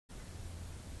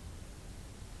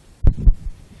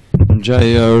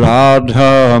Jaya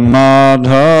Radha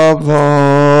Madhava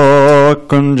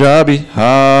Kunja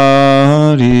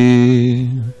Bihari.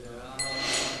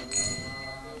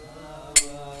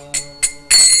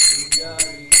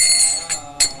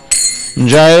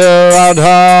 Jaya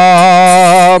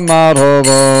Radha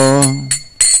Madhava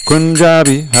Kunja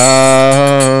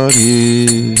Bihari.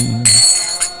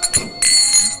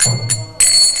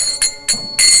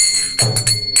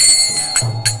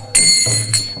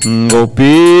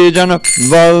 Gopi Jana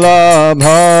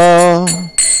Vallabha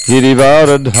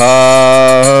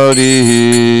Girivaradhari.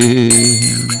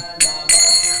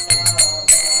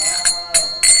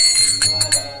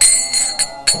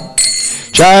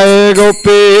 Jai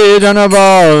Gopi Jana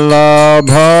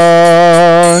Vallabha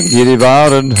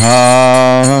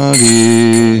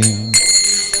Girivaradhari.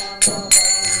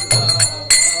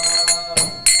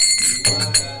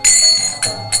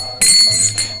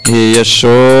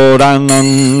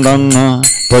 Yashodanandana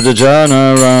Prajajana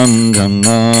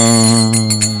Ranjana.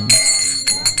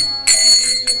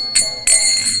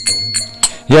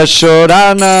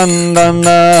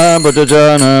 Yashodanandana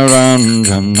Prajajana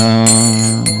Ranjana.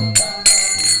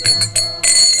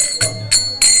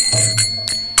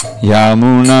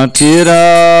 Yamuna Tira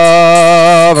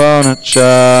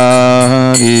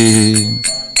Vanachari.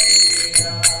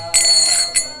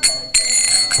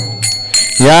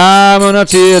 Yamuna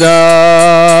Tira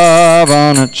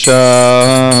Vanachari.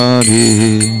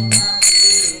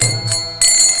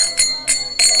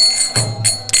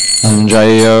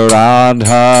 Jaya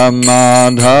Radha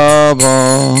Madhava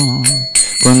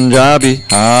Kunja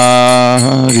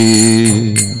Bihari.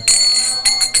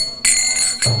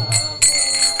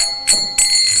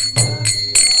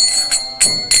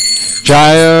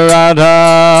 Jaya Radha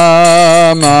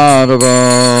Madhava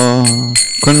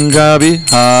Kunja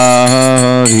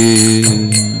Bihari.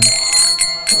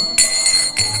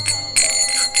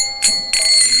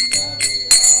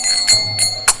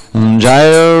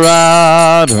 Jaya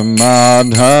Radha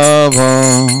Madhava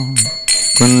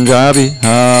Kunja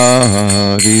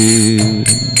Bihari.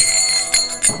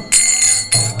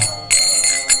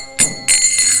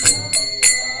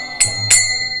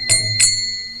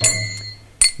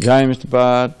 Jai Mr.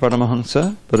 Bad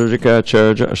Paramahansa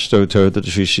Parajikacharya Ashtotar That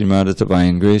Sri Srimad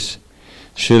Divine Grace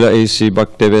Srila A.C.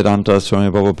 Bhaktivedanta Swami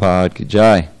Prabhupada Ki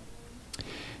Jai.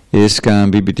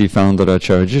 ISKCON BBT Founder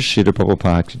Acharya Srila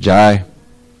Prabhupada Ki Jai.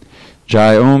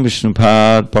 Jai Om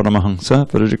Vishnupad Paramahansa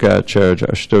Parajikacharya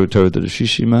Ashtotar That Sri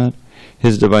Srimad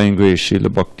His Divine Grace Srila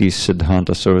Bhakti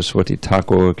Siddhanta Saraswati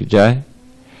Thakur Ki Jai.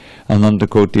 Ananda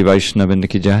Koti Vaishnavinda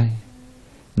Ki Jai.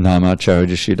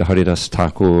 Namacharya Srila Haridas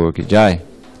Thakur Ki Jai.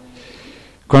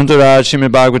 Krantaraj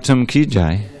srimadbhagavatam Ki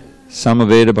Jai.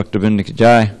 Samaveda Bhaktivinoda Ki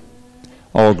Jai.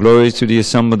 All glories to the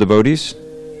assembled devotees.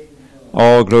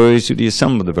 All glories to the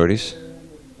assembled devotees.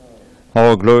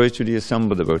 All glories to the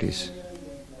assembled devotees.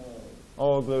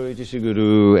 All glory to Sri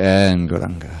Guru and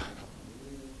Gauranga.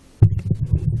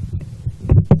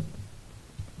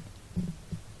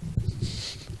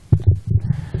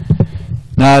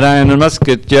 Narayana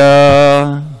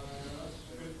Namaskritya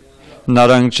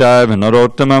Narang Chaiva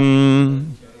Narottamam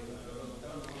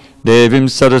Devim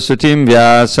Saraswatim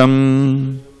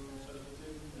Vyasam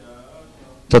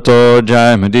Tato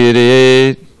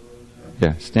Jayamudire.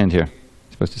 Yeah, stand here.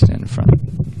 You're supposed to stand in front. Go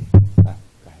ahead.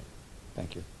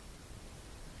 Thank you.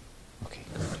 Okay,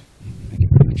 good. Thank you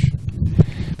very much.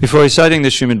 Before reciting the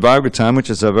Srimad Bhagavatam,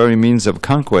 which is our very means of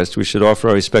conquest, we should offer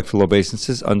our respectful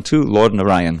obeisances unto Lord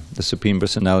Narayan, the Supreme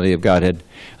Personality of Godhead,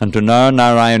 unto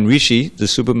Narayan Rishi, the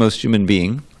supermost human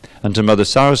being, unto Mother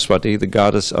Saraswati, the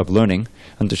goddess of learning,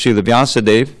 unto Srila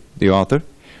Vyasadeva, the author,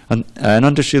 and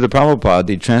unto Srila Prabhupada,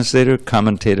 the translator,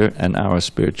 commentator, and our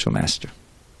spiritual master.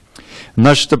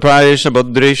 Nashta Prayesha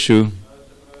Bhadreshu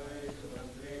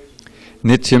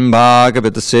Nityam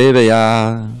Bhagavata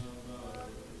Sevaya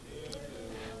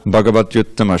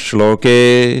Bhagavatyuttama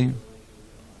Shloke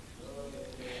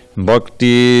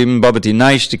Bhakti Bhavati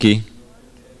Naishtiki.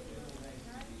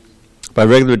 By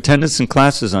regular attendance in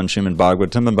classes on Srimad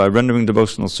Bhagavatam and by rendering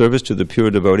devotional service to the pure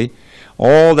devotee,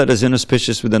 all that is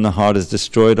inauspicious within the heart is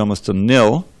destroyed almost to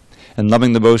nil, and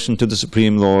loving devotion to the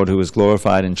Supreme Lord, who is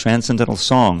glorified in transcendental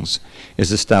songs,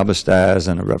 is established as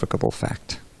an irrevocable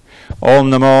fact. Om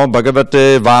Namo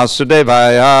Bhagavate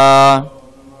Vasudevaya.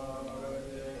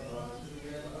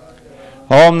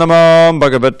 Om Namo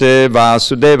Bhagavate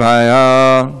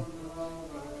Vasudevaya.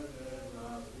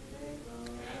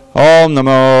 Om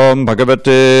Namo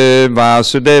Bhagavate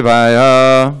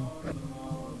Vasudevaya.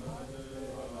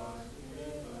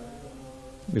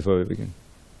 Before we begin,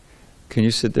 can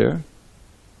you sit there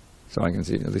so I can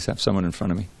see, at least have someone in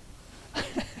front of me?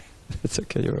 It's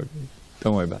okay, you're okay.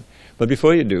 Don't worry about it. But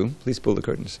before you do, please pull the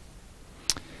curtains.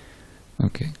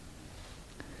 Okay.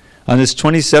 On this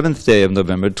 27th day of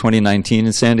November 2019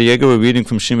 in SanDiego, we're reading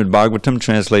from Srimad Bhagavatam,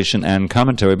 translation and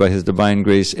commentary by His Divine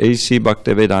Grace A.C.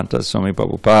 Bhaktivedanta Swami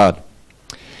Prabhupada.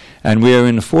 And we are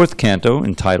in the fourth canto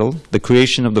entitled The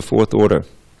Creation of the Fourth Order.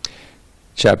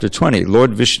 Chapter 20,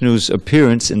 Lord Vishnu's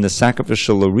appearance in the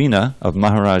sacrificial arena of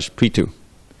Maharaj Prithu.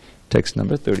 Text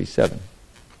number 37.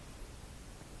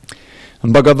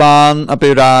 Bhagavan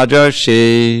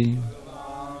apirajarshi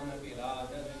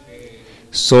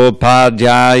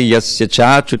sopadhyayasya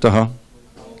chachutaha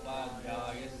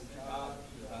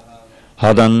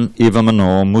hadan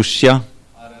ivamano mushya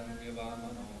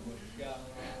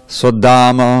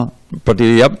swadhama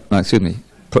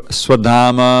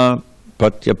swadhama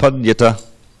pratyapadyata.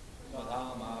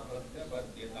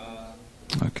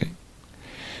 Okay.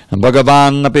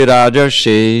 Bhagavan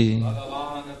apirajarshi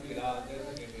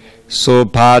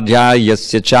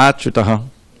sopadhyayasya chachutaha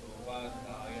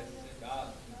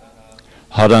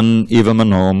haran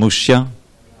ivamano mushya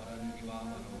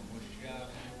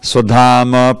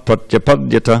swadhama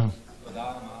pratyapadyata.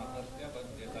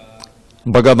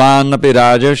 Bhagavan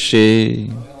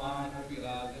apirajarshi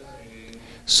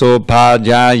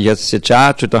sopadhyayasya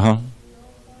chachutaha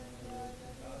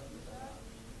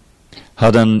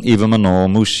haran ivamano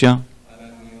mushya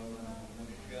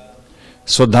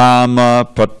swadhama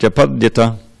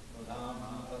pratyapadyata.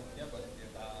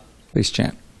 Please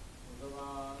chant.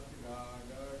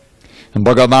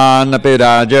 Bhagavan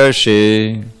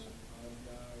apirajarshi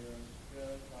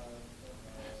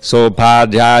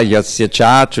sopadhyayasya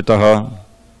chachutaha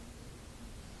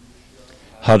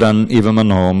haran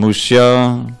ivamano mushya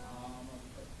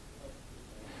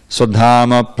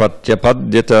swadhama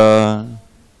pratyapadyata.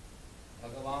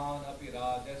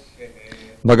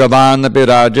 Bhagavan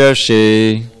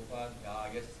apirajarshi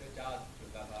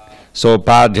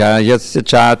sopadhyayasya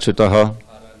chachutaha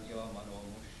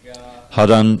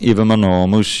haran ivamano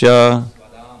mushya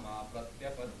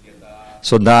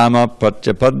swadhama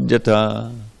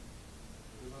pratyapadyata.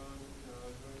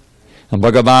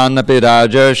 Bhagavan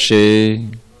apirajarshi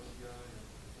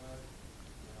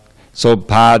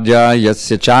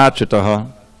sopadhyayasya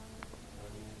chachutaha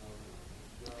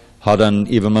haran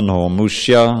ivamano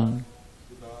mushya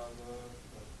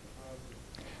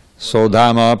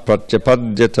swadhama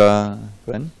pratyapadyata.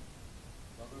 When?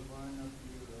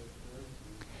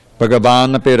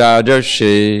 Bhagavan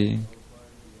apirajarshi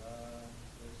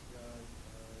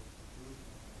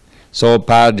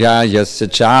sopadhyayasya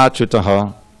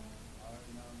chachutaha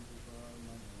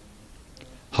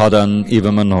haran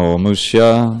ivamano mushya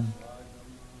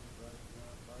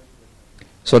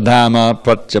swadhama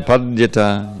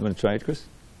pratyapadyata. You want to try it, Chris?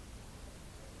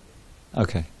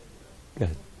 Okay. Go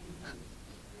ahead.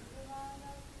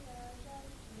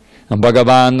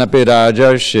 Bhagavan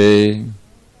apirajarshi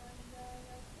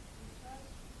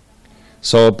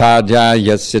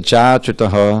sopadhyayasya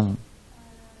chachutaha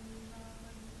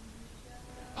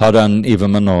haran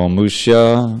ivamano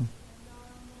mushya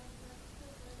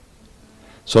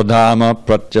swadhama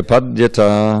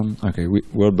pratyapadyata. Okay,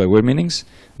 word by word meanings.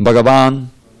 Bhagavan,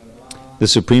 the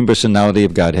Supreme Personality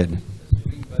of Godhead.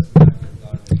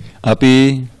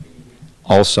 Api,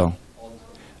 also.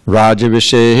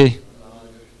 Rajavishe,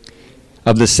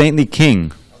 of the saintly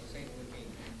king.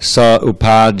 Sa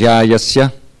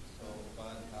upadhyayasya,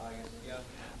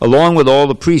 along with all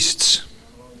the priests.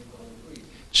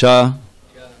 Cha,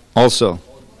 also.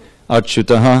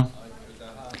 Achyutaha,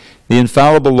 the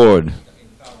infallible Lord.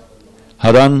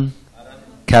 Haran,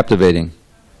 captivating.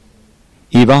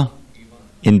 Eva,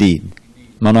 indeed.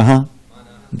 Manaha,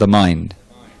 the mind.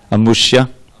 Amushya,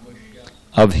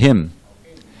 of him.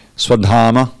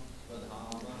 Swadhama,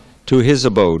 to his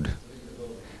abode.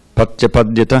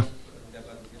 Pratyapadyata,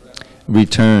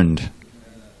 returned.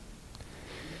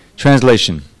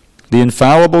 Translation. The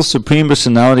infallible Supreme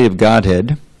Personality of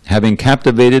Godhead, having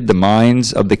captivated the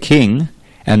minds of the king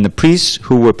and the priests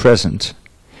who were present,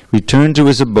 returned to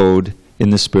his abode in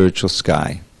the spiritual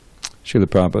sky. Srila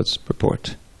Prabhupada's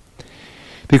purport.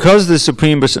 Because the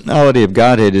Supreme Personality of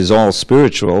Godhead is all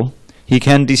spiritual, he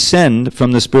can descend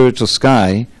from the spiritual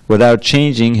sky without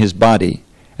changing his body,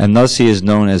 and thus he is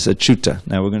known as Achyuta.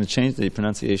 Now we're going to change the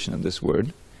pronunciation of this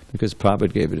word, because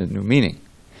Prabhupada gave it a new meaning.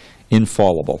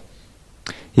 Infallible.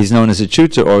 He's known as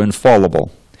Achyuta or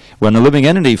infallible. When a living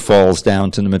entity falls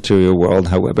down to the material world,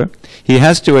 however, he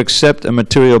has to accept a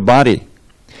material body,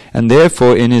 and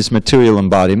therefore in his material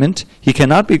embodiment, he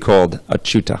cannot be called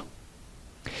Achyuta.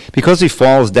 Because he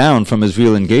falls down from his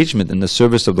real engagement in the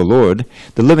service of the Lord,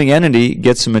 the living entity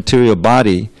gets a material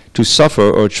body to suffer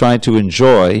or try to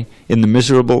enjoy in the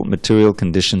miserable material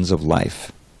conditions of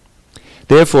life.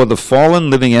 Therefore, the fallen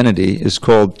living entity is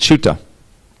called Chuta,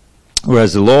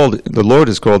 whereas the Lord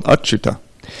is called Achyuta.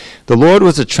 The Lord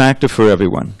was attractive for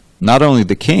everyone, not only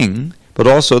the king, but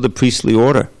also the priestly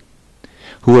order,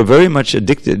 who were very much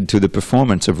addicted to the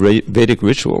performance of Vedic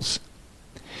rituals.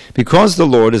 Because the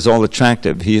Lord is all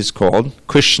attractive, he is called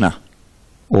Krishna,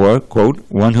 or, quote,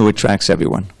 one who attracts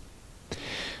everyone.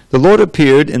 The Lord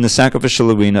appeared in the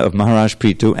sacrificial arena of Maharaj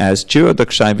Prithu as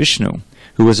Chirodakshai Vishnu,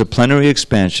 who is a plenary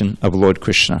expansion of Lord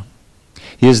Krishna.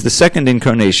 He is the second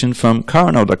incarnation from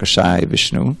Karanodakshai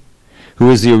Vishnu, who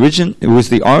is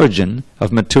the origin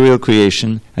of material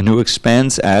creation and who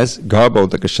expands as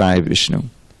Garbhodakshai Vishnu,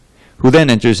 who then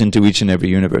enters into each and every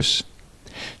universe.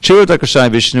 Chirodakshai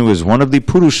Vishnu is one of the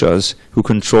Purushas who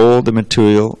control the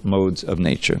material modes of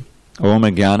nature. Om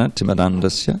Jnana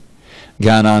Timadandasya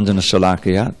Jnananjana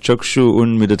Shalakaya Chakshu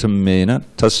Unmidatam Mena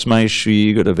Tasmai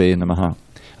Shri Gurave Namaha.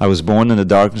 I was born in the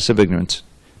darkness of ignorance,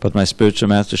 but my spiritual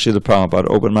master Srila Prabhupada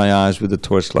opened my eyes with the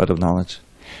torchlight of knowledge.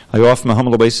 I offer my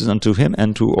humble obeisance unto him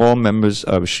and to all members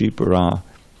of Sri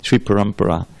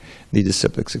Parampara, the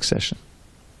disciplic succession.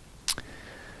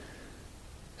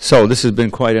 So this has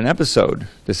been quite an episode.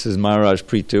 This is Maharaj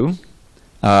Prithu,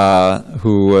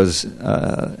 who was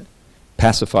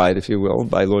pacified, if you will,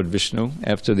 by Lord Vishnu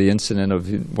after the incident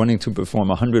of wanting to perform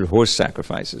 100 horse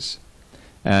sacrifices.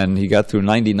 And he got through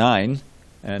 99,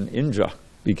 and Indra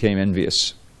became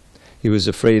envious. He was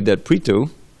afraid that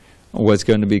Prithu was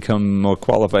going to become more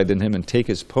qualified than him and take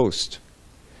his post.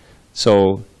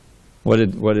 So what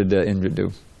did Indra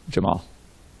do, Jamal?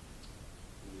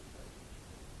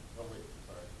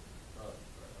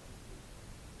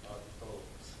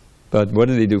 But what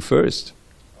did he do first?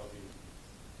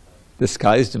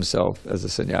 Disguised himself as a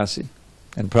sannyasi.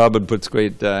 And Prabhupada puts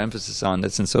great emphasis on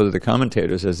this, and so do the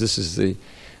commentators, as this is the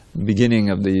beginning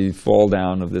of the fall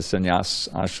down of the sannyas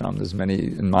ashram. There's many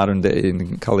in modern day,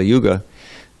 in Kali Yuga.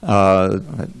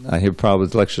 I hear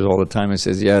Prabhupada's lectures all the time. He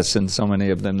says, yes, and so many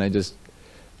of them,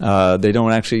 they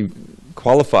don't actually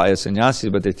qualify as sannyasis,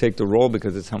 but they take the role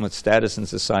because it's how much status in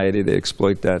society, they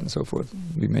exploit that and so forth.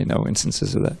 We may know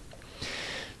instances of that.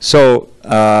 So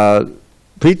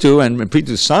Prithu and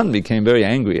Prithu's son became very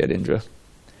angry at Indra.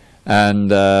 And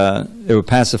they were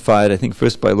pacified, I think,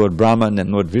 first by Lord Brahma, and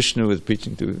then Lord Vishnu was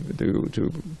preaching to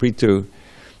Prithu,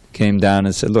 came down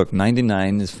and said, look,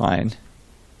 99 is fine,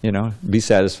 be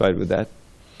satisfied with that.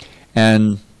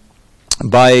 And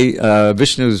by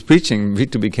Vishnu's preaching,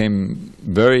 Prithu became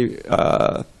very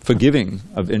forgiving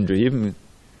of Indra. He even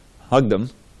hugged him,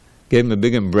 gave him a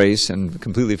big embrace, and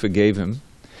completely forgave him.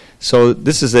 So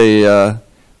this is a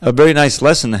very nice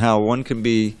lesson how one can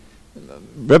be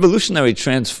revolutionary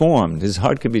transformed. His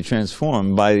heart can be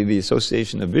transformed by the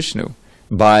association of Vishnu,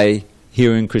 by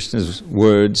hearing Krishna's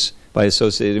words, by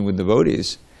associating with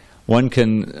devotees. One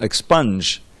can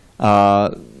expunge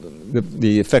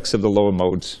the effects of the lower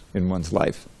modes in one's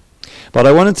life. But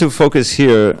I wanted to focus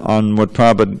here on what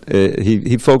Prabhupada,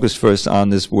 he focused first on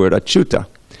this word achyuta,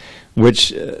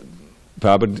 which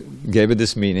Prabhupada gave it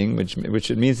this meaning, which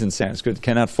it means in Sanskrit,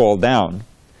 cannot fall down.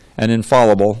 And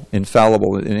infallible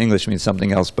in English means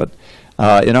something else, but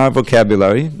in our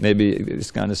vocabulary, maybe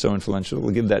ISKCON is so influential,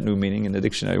 we'll give that new meaning in the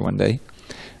dictionary one day,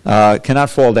 cannot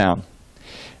fall down.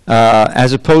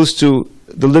 As opposed to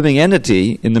the living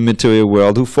entity in the material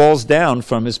world who falls down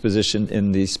from his position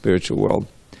in the spiritual world.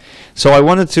 So I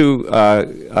wanted to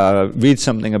read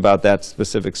something about that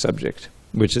specific subject,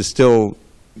 which is still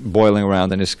boiling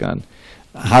around in ISKCON.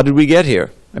 How did we get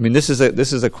here? I mean, this is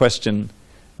a question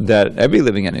that every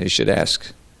living entity should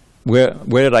ask. Where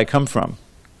did I come from?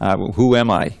 Who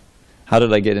am I? How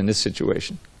did I get in this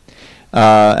situation?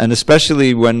 And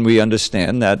especially when we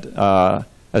understand that,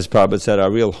 as Prabhupada said, our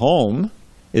real home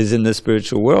is in the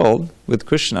spiritual world with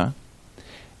Krishna.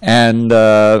 And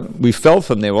we fell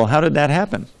from there. Well, how did that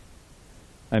happen?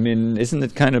 I mean, isn't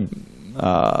it kind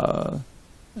of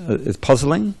it's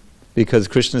puzzling? Because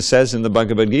Krishna says in the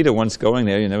Bhagavad Gita, once going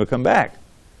there, you never come back.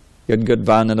 So what's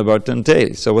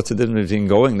the difference between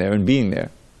going there and being there?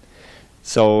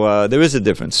 So there is a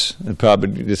difference. And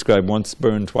Prabhupada described once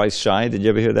burned, twice shy. Did you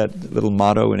ever hear that little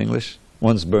motto in English?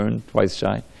 Once burned, twice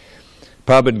shy.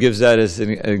 Prabhupada gives that as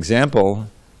an example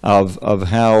of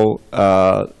how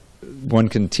one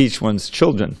can teach one's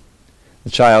children. The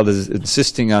child is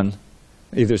insisting on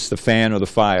either it's the fan or the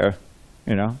fire.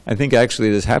 I think actually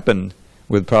this happened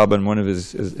with Prabhupada and one of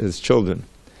his children.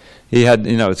 He had,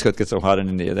 it gets so hot in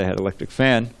India, they had an electric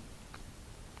fan.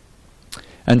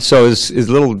 And so his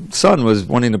little son was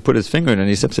wanting to put his finger in it, and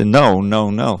he kept saying, no, no,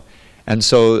 no. And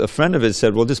so a friend of his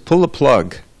said, well, just pull the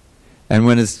plug, and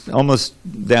when it's almost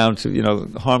down to, you know,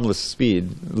 harmless speed,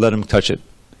 let him touch it.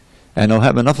 And he'll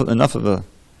have enough of a,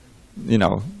 you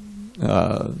know,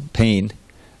 pain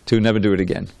to never do it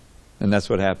again. And that's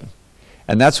what happened.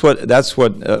 And that's what,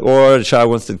 or a child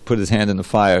wants to put his hand in the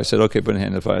fire. I said, okay, put his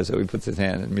hand in the fire. So he puts his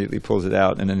hand and immediately pulls it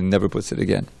out, and then he never puts it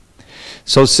again.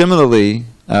 So similarly,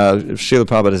 Srila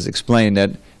Prabhupada has explained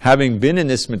that having been in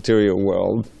this material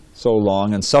world so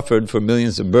long and suffered for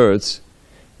millions of births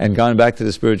and gone back to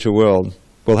the spiritual world,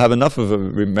 we'll have enough of a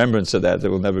remembrance of that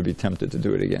we'll never be tempted to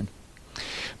do it again.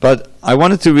 But I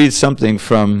wanted to read something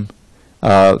from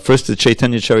first the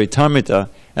Chaitanya Charitamrita,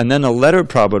 and then a letter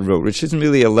Prabhupada wrote, which isn't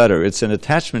really a letter, it's an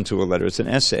attachment to a letter, it's an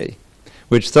essay,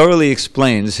 which thoroughly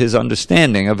explains his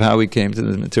understanding of how he came to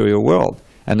the material world.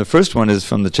 And the first one is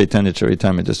from the Chaitanya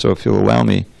Charitamrita, so if you'll allow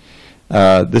me,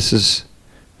 this is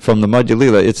from the Madhya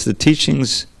Lila. It's the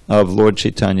teachings of Lord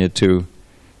Chaitanya to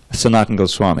Sanatana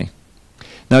Goswami.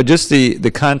 Now just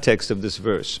the context of this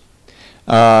verse.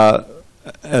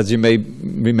 As you may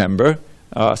remember,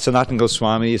 Sanatana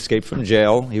Goswami escaped from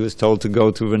jail. He was told to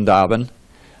go to Vrindavan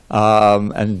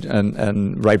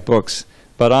and write books.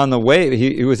 But on the way,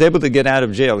 he was able to get out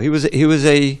of jail. He was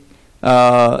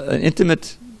an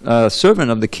intimate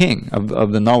servant of the king,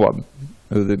 of the Nawab,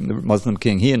 the Muslim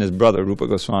king, he and his brother, Rupa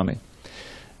Goswami.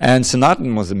 And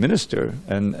Sanatan was a minister,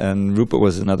 and Rupa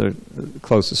was another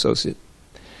close associate.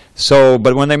 So,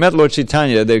 but when they met Lord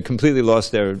Chaitanya, they completely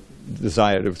lost their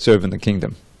desire to serve in the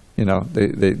kingdom. You know,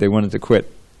 they wanted to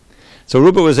quit. So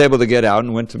Rupa was able to get out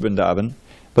and went to Vrindavan,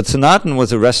 but Sanatan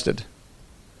was arrested.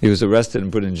 He was arrested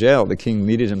and put in jail. The king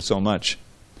needed him so much.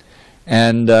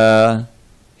 And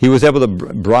he was able to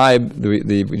bribe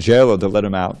the jailer to let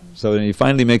him out. So then he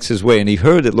finally makes his way, and he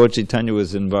heard that Lord Chaitanya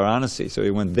was in Varanasi, so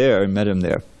he went there and met him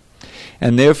there.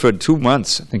 And there for 2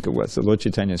 months, I think it was, the Lord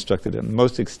Chaitanya instructed him, the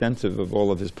most extensive of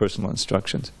all of his personal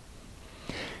instructions.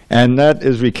 And that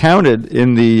is recounted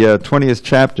in the 20th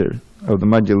chapter of the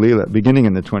Madhya Lila, beginning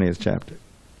in the 20th chapter.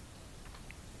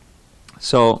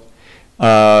 So,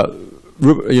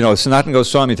 you know, Sanatana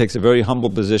Goswami takes a very humble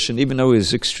position, even though he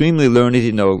was extremely learned.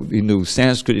 He knew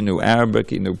Sanskrit, he knew Arabic,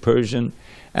 he knew Persian,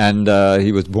 and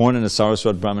he was born in a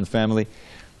Saraswat Brahmin family.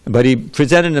 But he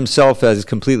presented himself as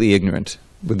completely ignorant,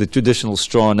 with the traditional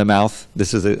straw in the mouth.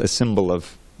 This is a symbol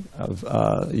of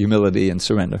humility and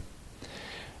surrender.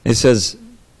 He says,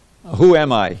 who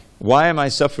am I? Why am I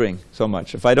suffering so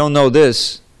much? If I don't know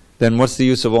this, then what's the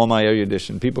use of all my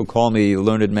erudition? People call me a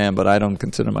learned man, but I don't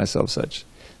consider myself such.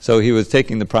 So he was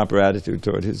taking the proper attitude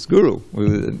toward his guru,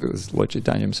 who was Lord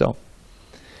Chaitanya himself.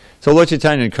 So Lord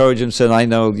Chaitanya encouraged him, said, I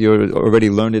know you're already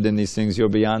learned in these things, you're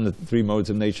beyond the 3 modes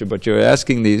of nature, but you're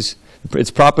asking these. It's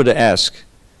proper to ask,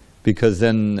 because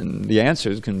then the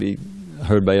answers can be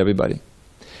heard by everybody.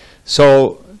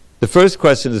 So the first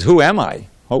question is, who am I?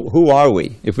 Who are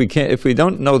we? If we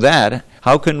don't know that,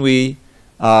 how can we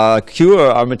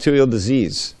cure our material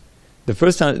disease? The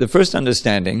first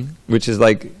understanding, which is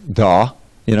like, duh,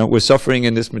 you know, we're suffering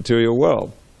in this material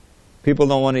world. People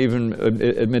don't want to even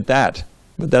admit that,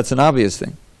 but that's an obvious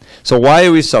thing. So why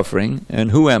are we suffering,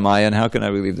 and who am I, and how can I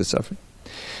relieve the suffering?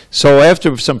 So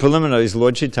after some preliminaries,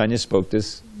 Lord Chaitanya spoke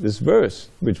this verse,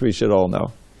 which we should all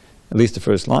know, at least the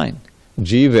first line.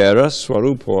 Jivera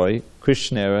swarupoi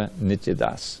krishnera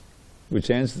nityadas, which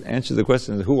answers the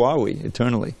question, who are we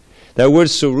eternally? That word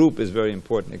swarup is very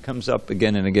important. It comes up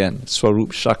again and again.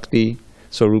 Swarup shakti,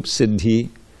 swarup siddhi,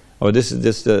 or this is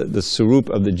just the swarup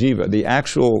of the jiva, the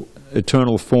actual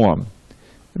eternal form.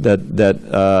 That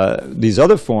these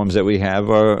other forms that we have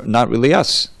are not really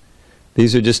us.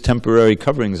 These are just temporary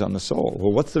coverings on the soul.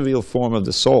 Well, what's the real form of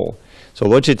the soul? So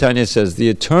Lord Chaitanya says the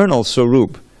eternal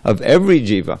swarup of every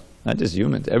jiva, not just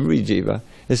humans, every jiva,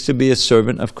 is to be a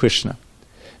servant of Krishna.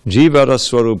 Jivara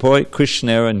swarupoi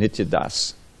krishnera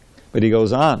nityadas. But he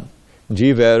goes on.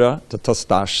 Jivera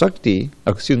tatasta shakti,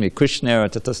 krishnera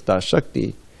tatasta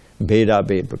shakti, beda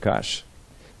bed prakash.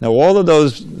 Now all of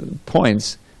those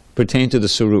points pertain to the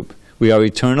swarup. We are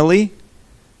eternally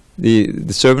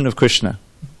the servant of Krishna.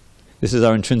 This is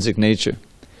our intrinsic nature.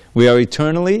 We are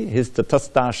eternally his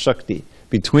tatasta shakti,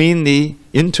 between the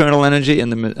internal energy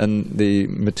and the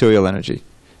material energy.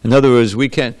 In other words,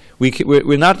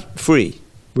 we're not free.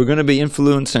 We're going to be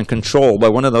influenced and controlled by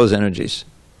one of those energies.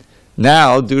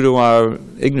 Now, due to our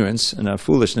ignorance and our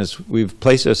foolishness, we've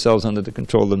placed ourselves under the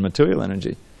control of the material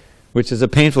energy, which is a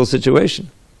painful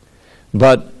situation.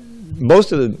 But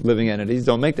most of the living entities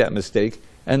don't make that mistake,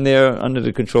 and they're under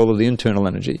the control of the internal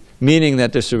energy, meaning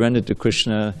that they're surrendered to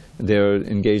Krishna, they're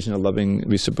engaged in a loving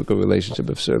reciprocal relationship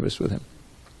of service with him.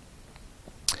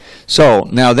 So,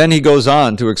 now then he goes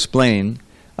on to explain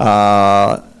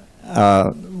the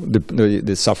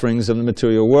sufferings of the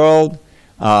material world,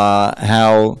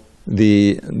 how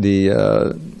Lord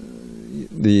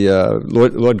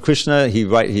Krishna,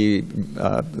 he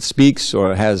speaks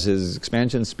or has his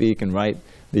expansion speak and write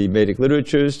the Vedic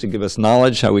literatures to give us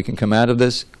knowledge how we can come out of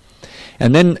this.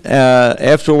 And then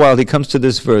after a while he comes to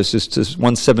this verse, it's to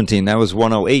 117, that was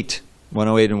 108.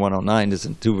 108 and 109, there's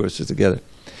two verses together.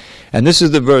 And this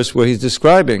is the verse where he's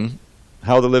describing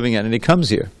how the living entity comes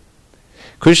here.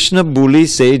 Krishna buli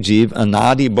se jeev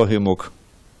anadi bahimukh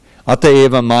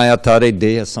ataeva maya tare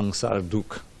deha sangsara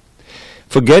dukh.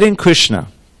 Forgetting Krishna,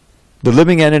 the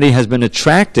living entity has been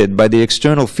attracted by the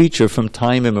external feature from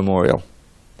time immemorial.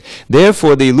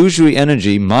 Therefore, the illusory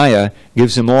energy, Maya,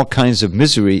 gives him all kinds of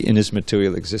misery in his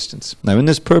material existence. Now, in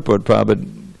this purport, Prabhupada,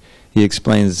 he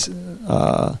explains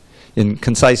in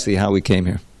concisely how we came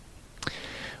here.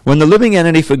 When the living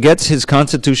entity forgets his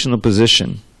constitutional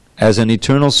position as an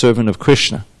eternal servant of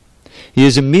Krishna, he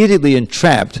is immediately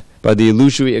entrapped by the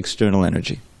illusory external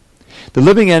energy. The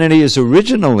living entity is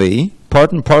originally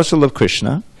part and parcel of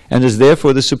Krishna and is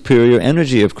therefore the superior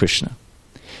energy of Krishna.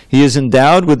 He is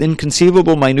endowed with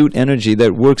inconceivable minute energy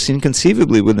that works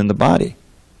inconceivably within the body.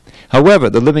 However,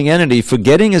 the living entity,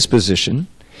 forgetting his position,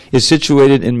 is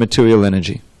situated in material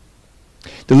energy.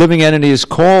 The living entity is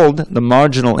called the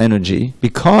marginal energy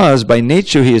because by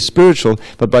nature he is spiritual,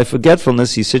 but by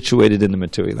forgetfulness he is situated in the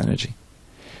material energy.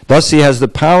 Thus he has the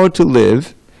power to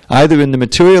live either in the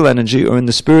material energy or in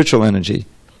the spiritual energy,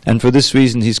 and for this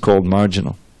reason he is called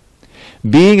marginal.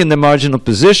 Being in the marginal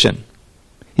position,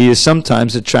 he is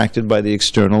sometimes attracted by the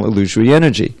external illusory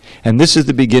energy, and this is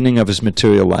the beginning of his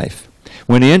material life.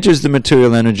 When he enters the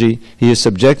material energy, he is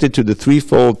subjected to the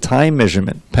threefold time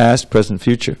measurement, past, present,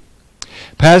 future.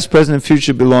 Past, present, and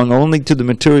future belong only to the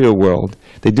material world.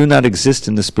 They do not exist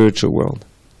in the spiritual world.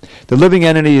 The living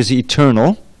entity is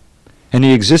eternal, and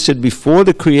he existed before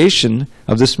the creation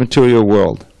of this material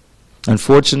world.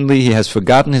 Unfortunately, he has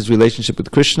forgotten his relationship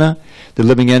with Krishna. The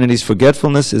living entity's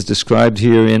forgetfulness is described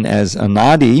herein as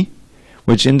anadi,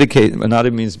 which indicates,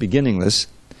 anadi means beginningless,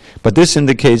 but this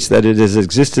indicates that it has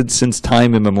existed since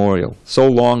time immemorial, so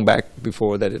long back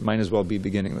before that it might as well be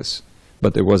beginningless,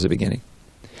 but there was a beginning.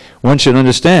 One should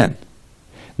understand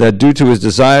that due to his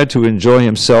desire to enjoy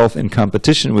himself in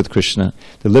competition with Krishna,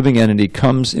 the living entity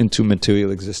comes into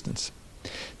material existence.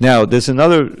 Now, there's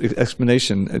another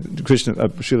explanation.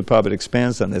 Srila Prabhupada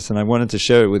expands on this, and I wanted to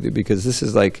share it with you because this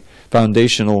is like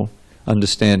foundational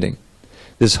understanding.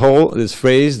 This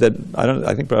phrase that,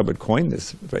 I think Prabhupada coined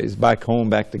this phrase, back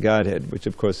home, back to Godhead, which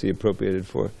of course he appropriated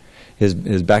for his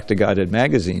Back to Godhead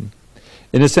magazine,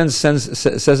 in a sense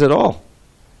says it all.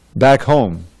 Back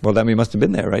home, well, that we must have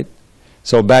been there, right?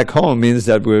 So back home means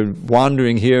that we're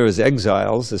wandering here as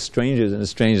exiles, as strangers in a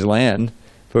strange land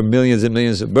for millions and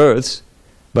millions of births,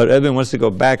 but everyone wants to go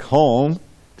back home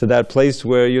to that place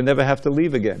where you never have to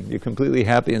leave again. You're completely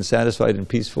happy and satisfied and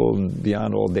peaceful and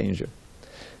beyond all danger.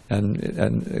 And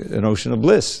an ocean of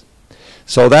bliss.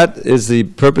 So that is the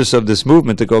purpose of this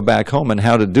movement, to go back home, and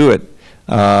how to do it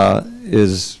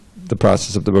is the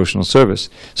process of devotional service.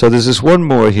 So there's this one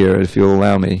more here, if you'll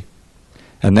allow me,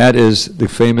 and that is the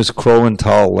famous Crow and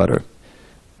Tal letter.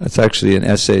 That's actually an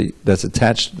essay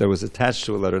that was attached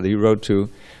to a letter that he wrote to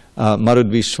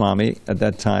Madhudvi Swami at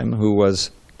that time, who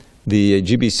was the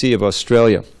GBC of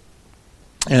Australia.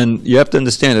 And you have to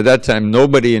understand, at that time,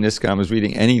 nobody in ISKCON was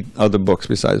reading any other books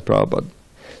besides Prabhupada.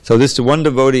 So this one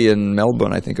devotee in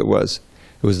Melbourne, I think it was,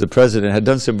 who was the president, had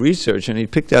done some research, and he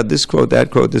picked out this quote,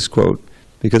 that quote, this quote,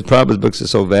 because Prabhupada's books are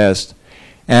so vast.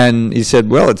 And he said,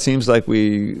 well, it seems like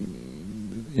we,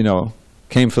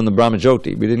 came from the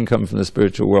Brahmajyoti. We didn't come from the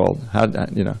spiritual world.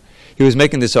 He was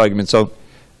making this argument. So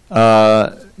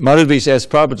Madhudvi asked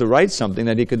Prabhupada to write something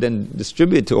that he could then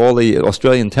distribute to all the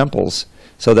Australian temples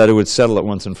so that it would settle it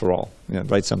once and for all.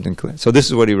 Write something clear. So this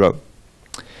is what he wrote.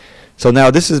 So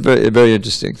now this is very, very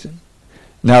interesting.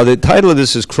 Now the title of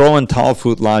this is Crow and Tal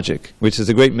Fruit Logic, which is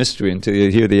a great mystery until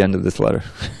you hear the end of this letter.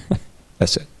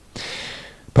 That's it.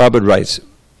 Prabhupada writes,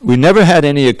 we never had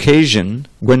any occasion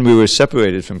when we were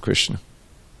separated from Krishna.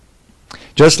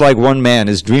 Just like one man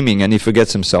is dreaming and he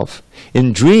forgets himself.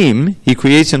 In dream, he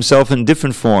creates himself in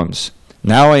different forms.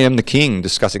 Now I am the king,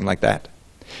 discussing like that.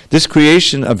 This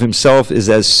creation of himself is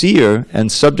as seer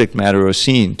and subject matter or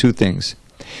scene, two things.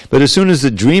 But as soon as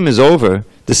the dream is over,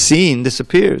 the scene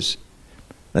disappears.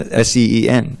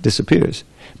 S-E-E-N, disappears.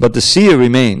 But the seer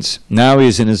remains. Now he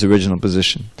is in his original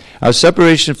position. Our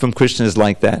separation from Krishna is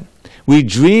like that. We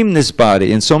dream this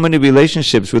body in so many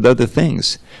relationships with other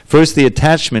things. First, the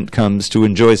attachment comes to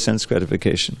enjoy sense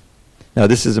gratification. Now,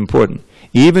 this is important.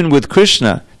 Even with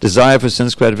Krishna, desire for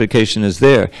sense gratification is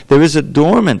there. There is a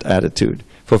dormant attitude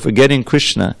for forgetting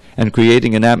Krishna and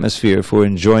creating an atmosphere for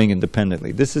enjoying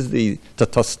independently. This is the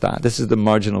tatastha. This is the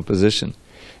marginal position,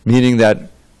 meaning that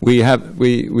we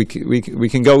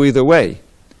can go either way.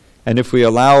 And if we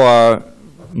allow our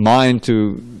mind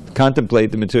to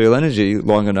contemplate the material energy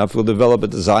long enough, we'll develop a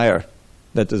desire.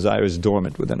 That desire is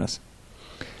dormant within us.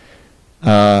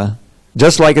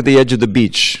 Just like at the edge of the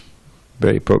beach,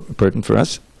 very pertinent for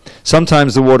us.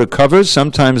 Sometimes the water covers,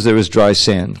 sometimes there is dry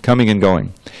sand, coming and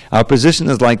going. Our position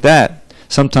is like that,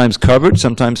 sometimes covered,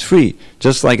 sometimes free,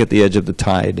 just like at the edge of the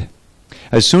tide.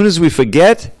 As soon as we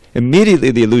forget,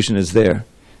 immediately the illusion is there.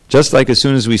 Just like as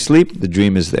soon as we sleep, the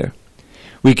dream is there.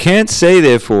 We can't say,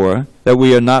 therefore, that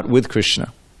we are not with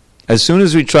Krishna. As soon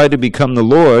as we try to become the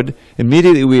Lord,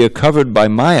 immediately we are covered by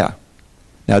Maya.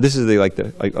 Now this is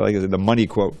the money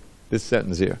quote, this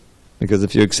sentence here. Because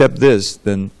if you accept this,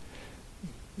 then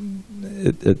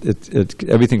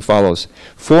everything follows.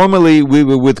 Formerly, we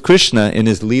were with Krishna in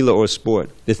his Leela or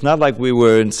sport. It's not like we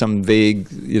were in some vague,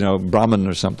 Brahman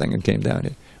or something and came down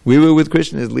here. We were with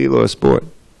Krishna in his Leela or sport.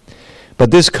 But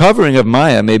this covering of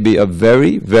Maya may be of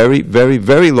very, very, very,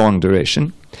 very long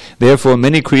duration. Therefore,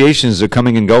 many creations are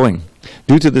coming and going.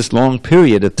 Due to this long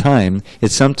period of time,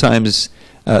 it's sometimes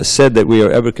said that we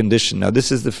are ever conditioned. Now,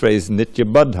 this is the phrase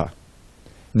nitya baddha.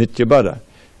 Nitya baddha.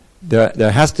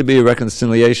 There has to be a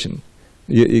reconciliation.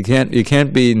 You can't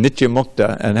be nitya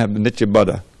mukta and have nitya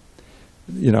baddha.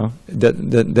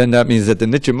 Then that means that the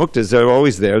nitya muktas are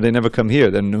always there. They never come here.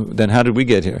 Then how did we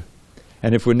get here?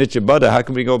 And if we're nitya baddha, how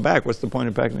can we go back? What's the point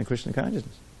of practicing Krishna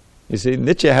consciousness? You see,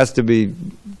 nitya has to be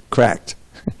cracked.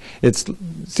 It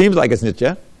seems like it's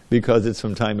nitya because it's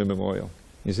from time immemorial.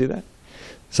 You see that?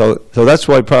 So that's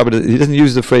why Prabhupada, he doesn't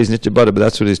use the phrase nitya baddha, but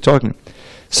that's what he's talking.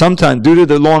 Sometimes, due to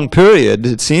the long period,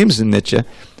 it seems in nitya,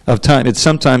 of time, it's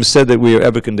sometimes said that we are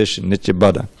ever conditioned, nitya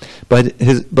baddha.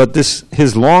 But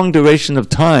his long duration of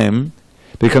time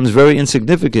becomes very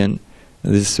insignificant.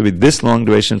 This long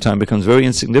duration of time becomes very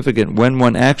insignificant when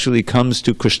one actually comes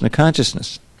to Krishna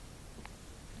consciousness.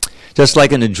 Just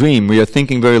like in a dream, we are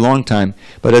thinking very long time,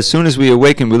 but as soon as we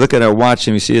awaken, we look at our watch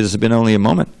and we see it has been only a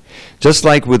moment. Just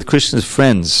like with Krishna's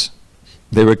friends,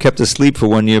 they were kept asleep for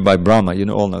 1 year by Brahma. You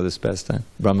all know this pastime.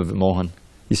 Brahma Vimohan.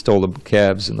 He stole the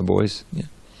calves and the boys. Yeah.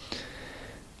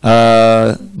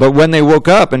 But when they woke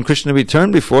up and Krishna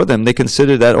returned before them, they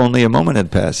considered that only a moment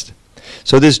had passed.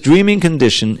 So this dreaming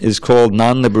condition is called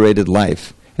non-liberated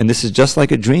life. And this is just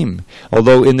like a dream.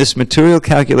 Although in this material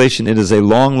calculation it is a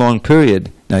long, long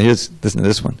period. Now listen to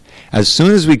this one. As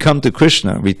soon as we come to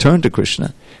Krishna, return to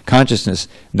Krishna consciousness,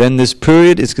 then this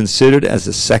period is considered as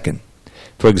a second.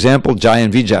 For example, Jai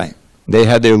and Vijay. They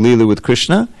had their Leela with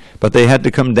Krishna, but they had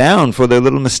to come down for their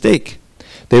little mistake.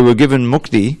 They were given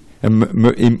mukti,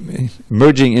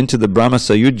 merging into the Brahma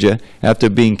Sayujya after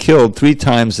being killed 3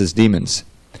 times as demons.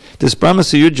 This Brahma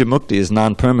Sayujya Mukti is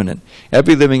non-permanent.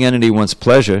 Every living entity wants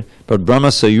pleasure, but Brahma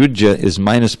Sayujya is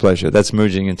minus pleasure. That's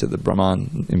merging into the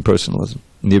Brahman impersonalism,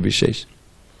 Nirvishesh.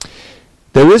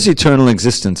 There is eternal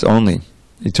existence only.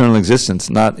 Eternal existence,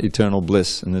 not eternal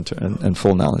bliss and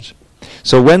full knowledge.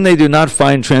 So when they do not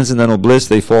find transcendental bliss,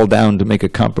 they fall down to make a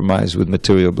compromise with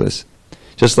material bliss.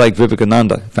 Just like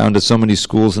Vivekananda founded so many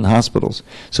schools and hospitals.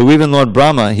 So even Lord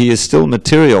Brahma, he is still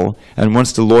material and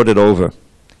wants to lord it over.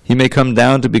 He may come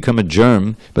down to become a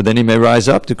germ, but then he may rise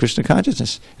up to Krishna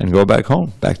consciousness and go back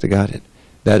home, back to Godhead.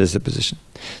 That is the position.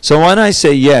 So when I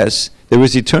say yes, there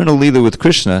is eternal Leela with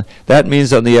Krishna, that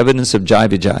means on the evidence of Jai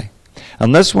Vijay.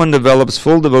 Unless one develops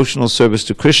full devotional service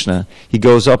to Krishna, he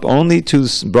goes up only to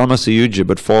Brahma Sayujya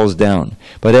but falls down.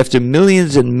 But after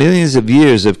millions and millions of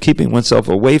years of keeping oneself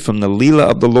away from the Leela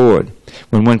of the Lord,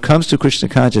 when one comes to Krishna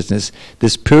consciousness,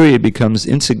 this period becomes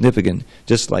insignificant,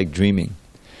 just like dreaming.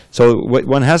 So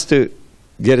one has to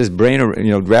get his brain,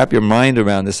 wrap your mind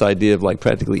around this idea of like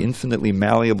practically infinitely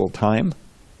malleable time,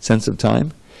 sense of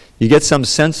time. You get some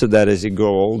sense of that as you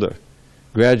grow older.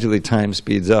 Gradually time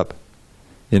speeds up.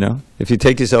 If you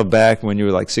take yourself back when you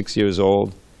were like 6 years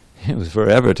old, it was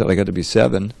forever till I got to be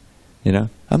 7.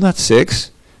 I'm not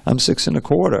 6, I'm 6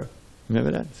 1/4.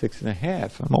 Remember that? 6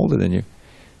 1/2. I'm older than you.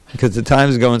 Because the time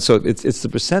is going, so it's the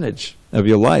percentage of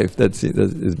your life that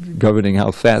is governing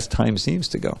how fast time seems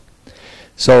to go.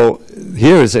 So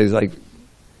here it says like,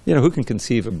 who can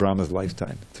conceive of Brahma's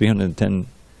lifetime?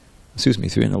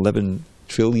 311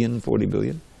 trillion, 40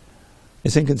 billion?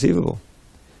 It's inconceivable.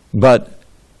 But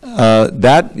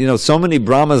so many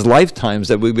Brahma's lifetimes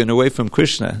that we've been away from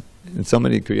Krishna in so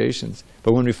many creations.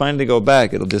 But when we finally go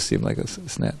back, it'll just seem like a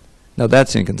snap. Now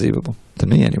that's inconceivable, to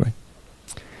me anyway.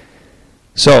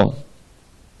 So,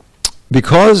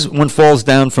 because one falls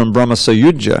down from Brahma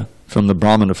Sayuja, from the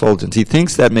Brahman effulgence, he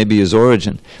thinks that may be his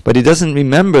origin, but he doesn't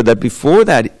remember that before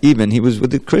that even he was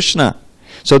with Krishna.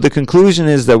 So the conclusion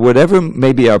is that whatever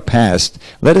may be our past,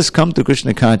 let us come to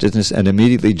Krishna consciousness and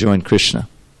immediately join Krishna.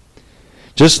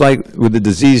 Just like with the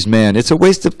diseased man, it's a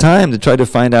waste of time to try to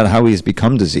find out how he's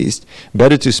become diseased.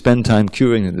 Better to spend time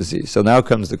curing the disease. So now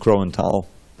comes the crow and towel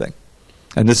thing.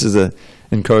 And this is an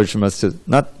encouragement us to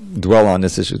not dwell on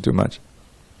this issue too much.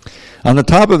 On the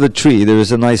top of the tree, there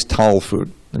is a nice towel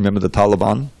fruit. Remember the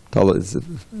Taliban?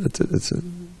 It's a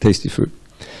tasty fruit.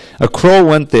 A crow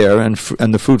went there and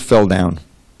the fruit fell down.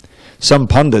 Some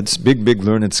pundits, big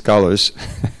learned scholars,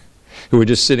 who were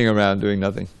just sitting around doing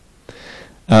nothing,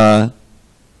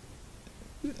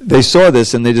 they saw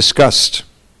this and they discussed.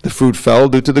 The fruit fell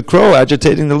due to the crow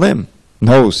agitating the limb.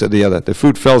 No, said the other. The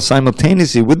fruit fell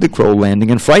simultaneously with the crow landing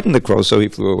and frightened the crow, so he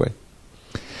flew away.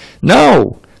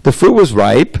 No, the fruit was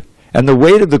ripe, and the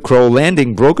weight of the crow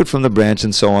landing broke it from the branch,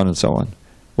 and so on and so on.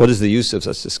 What is the use of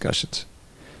such discussions?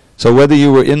 So whether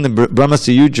you were in the Brahma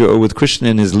Sayuja or with Krishna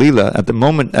in his Leela, at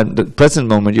the present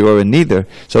moment you are in neither.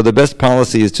 So the best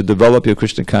policy is to develop your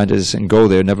Krishna consciousness and go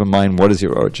there, never mind what is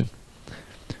your origin.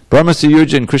 Brahma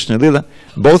Sayuja and Krishna Leela,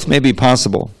 both may be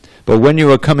possible. But when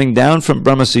you are coming down from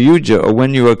Brahma Sayuja or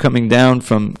when you are coming down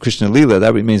from Krishna Leela,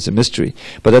 that remains a mystery.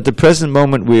 But at the present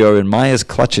moment we are in Maya's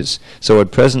clutches. So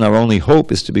at present our only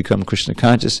hope is to become Krishna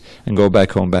conscious and go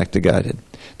back home, back to Godhead.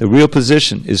 The real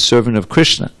position is servant of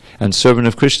Krishna. And servant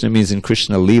of Krishna means in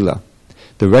Krishna Leela.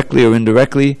 Directly or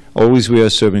indirectly, always we are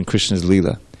serving Krishna's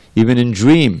Leela. Even in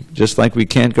dream, just like we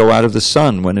can't go out of the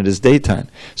sun when it is daytime.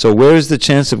 So where is the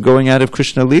chance of going out of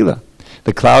Krishna Leela?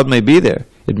 The cloud may be there.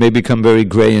 It may become very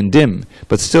gray and dim,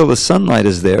 but still the sunlight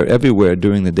is there everywhere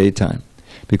during the daytime.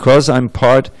 Because I'm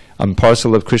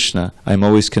parcel of Krishna, I'm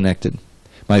always connected.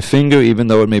 My finger, even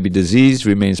though it may be diseased,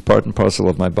 remains part and parcel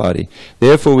of my body.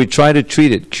 Therefore we try to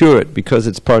treat it, cure it, because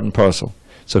it's part and parcel.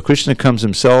 So Krishna comes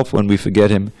himself when we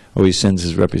forget him, or he sends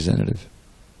his representative.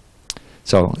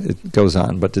 So it goes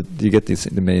on, but you get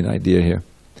the main idea here.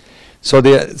 So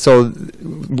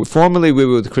formerly we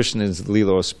were with Krishna as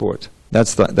Leela or sport.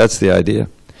 That's the idea.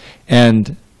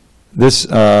 And this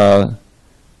Srila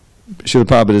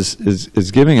Prabhupada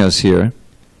is giving us here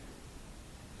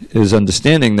is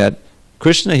understanding that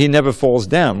Krishna, he never falls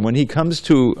down. When he comes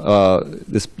to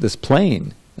this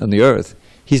plane on the earth,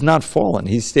 he's not fallen.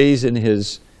 He stays in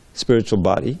his spiritual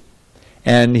body.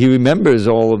 And he remembers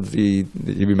he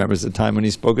remembers the time when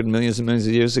he spoke it millions and millions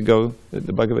of years ago,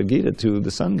 the Bhagavad Gita, to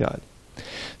the sun god.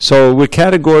 So we're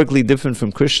categorically different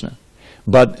from Krishna.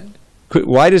 But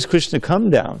why does Krishna come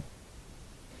down?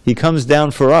 He comes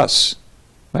down for us.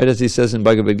 Right, as he says in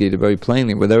Bhagavad Gita very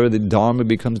plainly, whenever the Dharma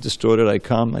becomes distorted, I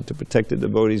come, to protect the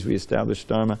devotees, reestablish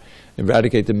Dharma,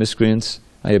 eradicate the miscreants,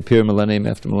 I appear millennium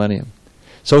after millennium.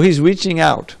 So he's reaching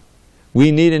out.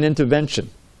 We need an intervention,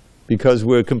 because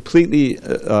we're completely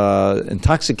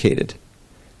intoxicated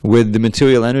with the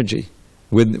material energy,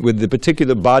 with the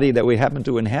particular body that we happen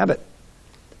to inhabit.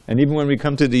 And even when we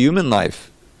come to the human life,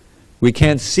 we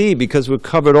can't see because we're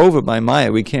covered over by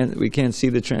Maya. We can't see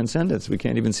the transcendence. We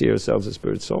can't even see ourselves as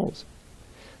spirit souls.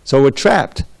 So we're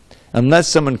trapped, unless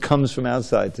someone comes from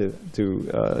outside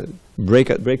to break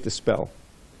the spell.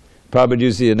 Prabhupada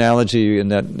used the analogy in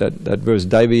that verse,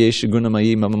 Daivayesha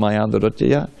gunamayi mama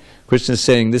mayandarotyaya. Krishna is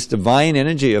saying this divine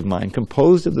energy of mine,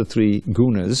 composed of the three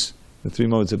gunas, the three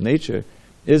modes of nature,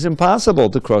 is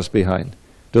impossible to cross behind,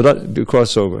 to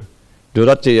cross over.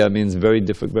 Duratya means very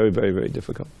difficult, very, very, very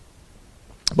difficult.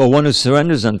 But one who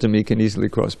surrenders unto me can easily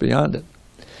cross beyond it.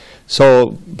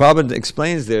 So Prabhupada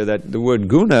explains there that the word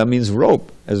guna means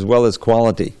rope as well as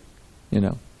quality,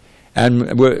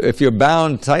 And if you're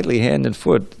bound tightly hand and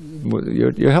foot,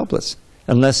 you're helpless,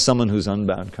 unless someone who's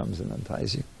unbound comes and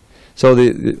unties you. So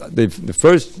the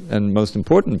first and most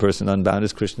important person unbound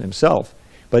is Krishna himself.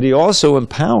 But he also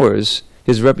empowers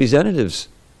his representatives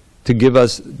to give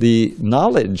us the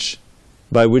knowledge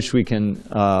by which we can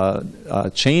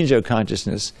change our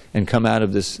consciousness and come out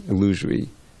of this illusory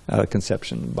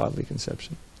conception, bodily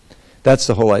conception. That's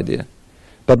the whole idea.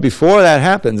 But before that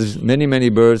happens, there's many, many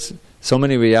births, so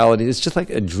many realities. It's just like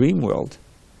a dream world,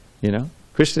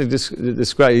 Krishna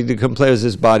he compares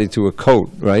this body to a coat,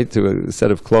 right? To a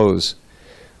set of clothes.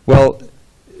 Well,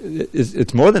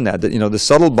 it's more than that. The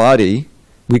subtle body,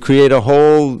 we create a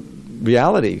whole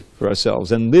reality for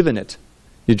ourselves and live in it.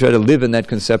 You try to live in that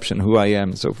conception, who I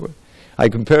am, and so forth. I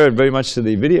compare it very much to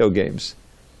the video games.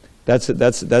 That's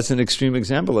an extreme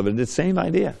example of it. It's the same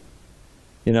idea.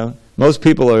 Most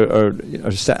people are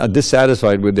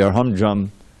dissatisfied with their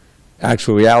humdrum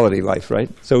actual reality life, right?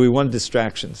 So we want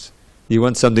distractions. You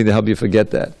want something to help you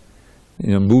forget that.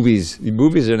 movies. The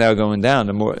movies are now going down.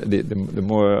 The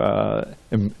more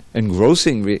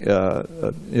engrossing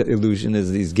illusion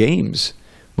is these games,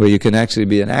 where you can actually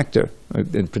be an actor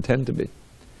and pretend to be.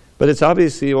 But it's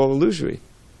obviously all illusory,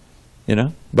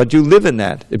 But you live in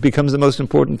that. It becomes the most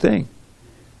important thing.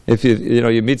 If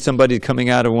you meet somebody coming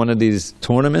out of one of these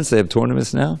tournaments, they have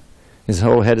tournaments now. His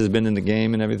whole head has been in the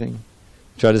game and everything.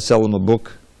 Try to sell him a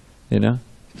book,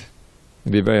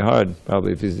 It'd be very hard,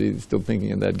 probably, if he's still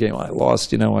thinking of that game. I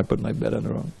lost, I put my bet on the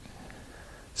wrong.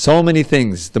 So many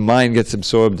things the mind gets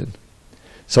absorbed in.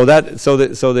 So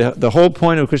the whole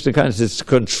point of Krishna consciousness is to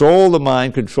control the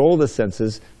mind, control the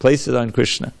senses, place it on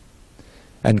Krishna.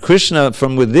 And Krishna,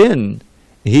 from within,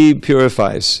 he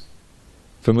purifies,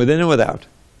 from within and without.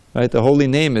 Right? The holy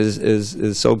name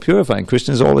is so purifying.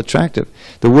 Krishna is all attractive.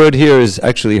 The word here is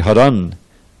actually haran.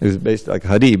 It's based like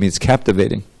hari, means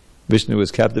captivating. Vishnu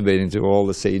was captivating to all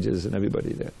the sages and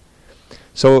everybody there.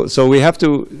 So we have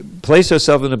to place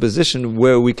ourselves in a position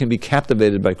where we can be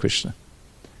captivated by Krishna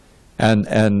and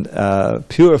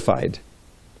purified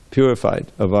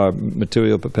of our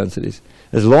material propensities.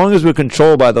 As long as we're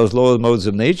controlled by those lower modes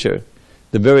of nature,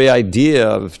 the very idea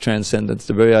of transcendence,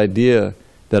 the very idea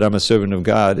that I'm a servant of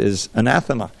God is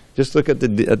anathema. Just look at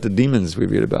the demons we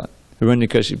read about.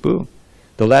 Hiranyakashipu.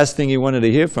 The last thing he wanted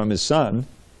to hear from his son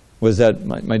was that,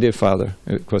 my dear father,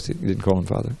 of course he didn't call him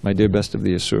father, my dear best of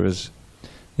the Asuras,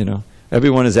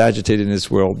 everyone is agitated in this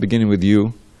world, beginning with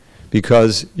you,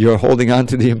 because you're holding on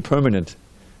to the impermanent.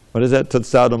 What is that?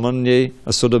 Tatsadamanye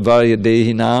asudavaya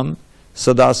dehinam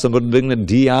sada samudvigna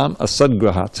diyam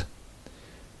asadgrahat.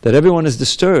 That everyone is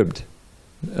disturbed,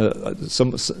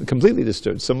 completely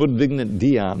disturbed. Samudvigna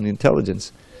diyam, the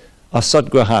intelligence,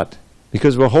 asadgrahat,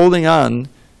 because we're holding on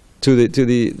to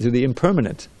the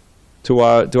impermanent. To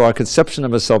our conception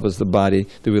of ourselves as the body,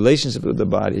 the relationship with the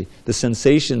body, the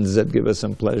sensations that give us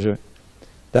some pleasure.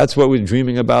 That's what we're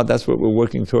dreaming about, that's what we're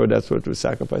working toward, that's what we're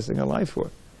sacrificing our life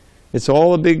for. It's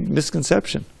all a big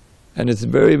misconception, and it's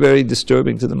very, very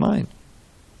disturbing to the mind.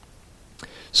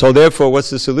 So therefore, what's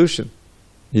the solution?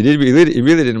 He really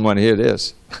didn't want to hear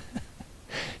this.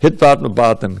 Hit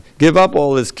bhagawatsaptaha. Give up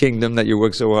all this kingdom that you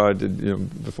work so hard to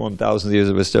perform thousands of years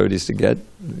of austerities to get.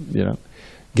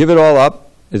 Give it all up.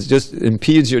 It just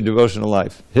impedes your devotional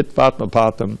life. Hit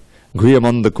bhagawatsaptaha,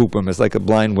 griyamanda kupam, it's like a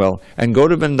blind well. And go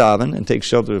to Vrindavan and take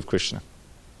shelter of Krishna,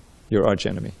 your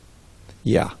archenemy.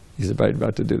 Yeah, he's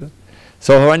about to do that.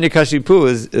 So Hiranyakashipu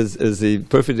is the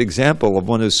perfect example of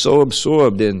one who's so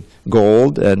absorbed in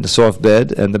gold and the soft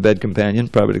bed and the bed companion.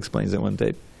 Prabhupada explains that one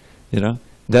tape.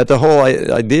 That the whole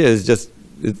idea is just,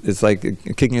 it's like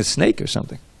kicking a snake or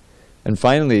something. And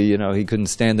finally, he couldn't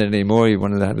stand it anymore. He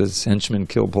wanted to have his henchmen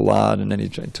kill Prahlad, and then he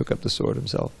took up the sword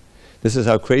himself. This is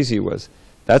how crazy he was.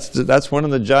 That's one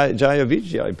of the Jaya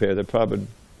Vijaya pair that Prabhupada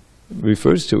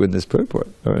refers to in this purport,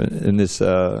 or in this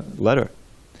letter.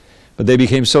 But they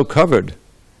became so covered.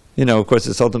 Of course,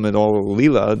 it's ultimate all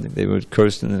Leela. They were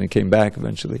cursed and then they came back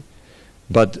eventually.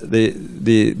 But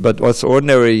but what's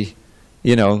ordinary,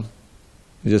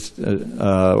 just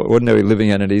ordinary living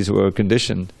entities who are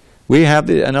conditioned, we have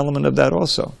an element of that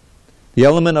also. The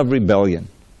element of rebellion.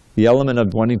 The element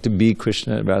of wanting to be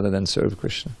Krishna rather than serve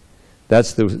Krishna.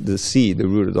 That's the seed, the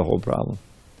root of the whole problem.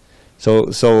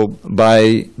 So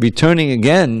by returning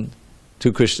again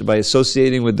to Krishna, by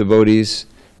associating with devotees,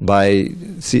 by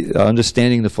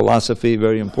understanding the philosophy,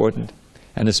 very important,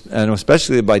 and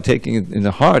especially by taking it in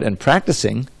the heart and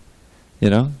practicing,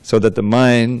 so that the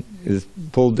mind is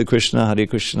pulled to Krishna, Hare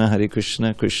Krishna, Hare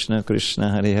Krishna, Krishna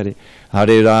Krishna, Hare Hare,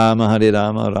 Hare Rama,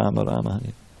 Rama Rama,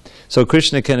 Hare. So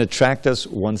Krishna can attract us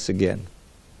once again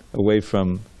away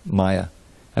from Maya,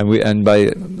 and by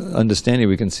understanding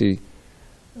we can see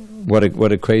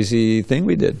what a crazy thing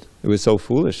we did. It was so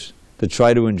foolish to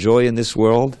try to enjoy in this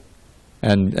world,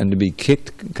 and to be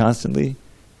kicked constantly.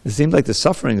 It seemed like the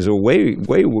sufferings are way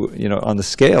on the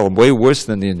scale way worse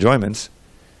than the enjoyments.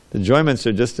 The enjoyments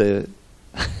are just an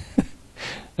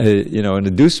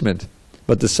inducement,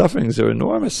 but the sufferings are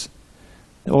enormous.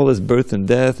 All this birth and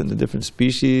death and the different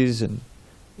species, and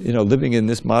living in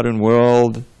this modern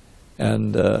world,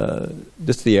 and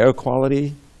just the air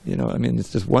quality.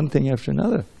 It's just one thing after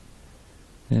another.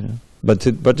 But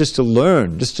just to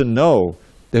learn, just to know,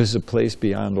 there's a place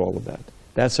beyond all of that.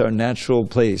 That's our natural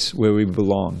place where we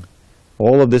belong.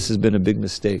 All of this has been a big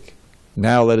mistake.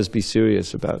 Now let us be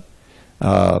serious about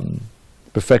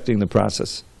perfecting the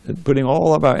process, putting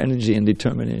all of our energy and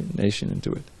determination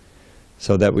into it,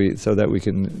 so that we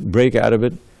can break out of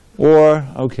it. Or,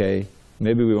 okay,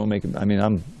 maybe we won't make it. I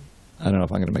don't know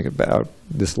if I'm going to make it out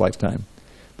this lifetime,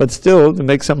 but still to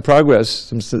make some progress,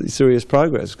 some serious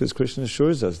progress, because Krishna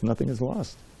assures us nothing is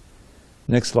lost.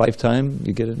 Next lifetime,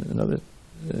 you get another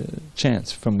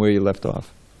chance from where you left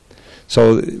off.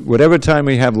 So whatever time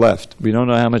we have left, we don't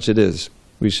know how much it is.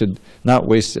 We should not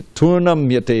waste it. Turnam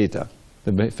yateta,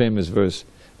 the famous verse.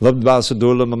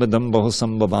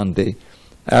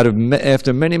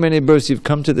 After many, many births, you've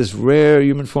come to this rare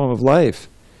human form of life.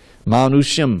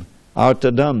 Manusham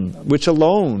artadam, which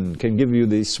alone can give you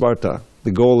the svarta,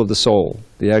 the goal of the soul,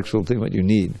 the actual thing what you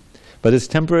need. But it's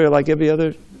temporary like every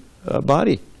other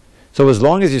body. So as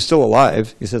long as you're still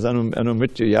alive, he says,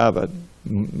 anumritya yavat,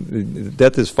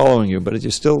 death is following you, but if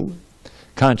you're still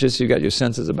conscious, you got your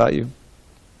senses about you.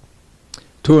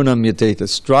 Turnam yateta,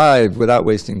 strive without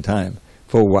wasting time.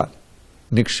 For what?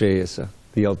 Nikshayasa,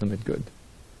 the ultimate good.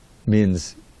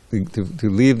 Means to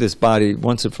leave this body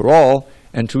once and for all,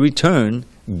 and to return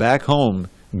back home,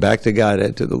 back to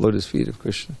Godhead, to the lotus feet of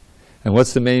Krishna. And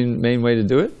what's the main way to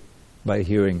do it? By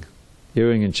hearing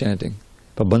and chanting.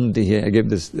 Pabanti, I gave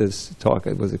this talk,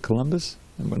 was it Columbus?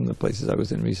 In one of the places I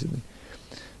was in recently.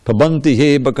 Pabanti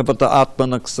he bhakavata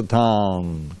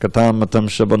atmanaksatam katam matam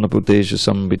shabanaputeshu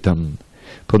sambitam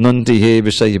punanti he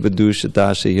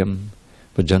visayavadushatashayam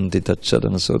vajanti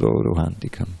tatchadanasoro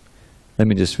rohantikam. Let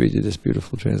me just read you this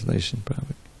beautiful translation,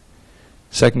 Prabhupada.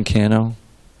 Second canto,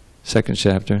 second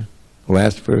chapter,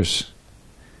 last verse.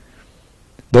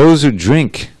 Those who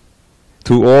drink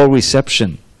through all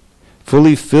reception,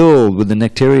 fully filled with the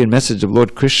nectarian message of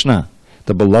Lord Krishna,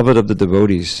 the beloved of the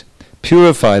devotees,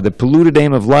 purify the polluted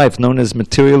aim of life known as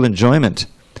material enjoyment,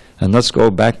 and thus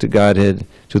go back to Godhead,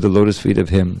 to the lotus feet of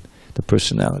Him, the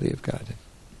personality of Godhead.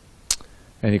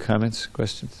 Any comments,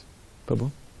 questions?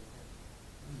 Prabhu?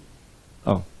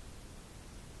 Oh.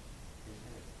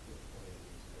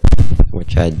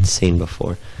 Which I'd seen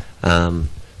before.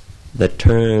 The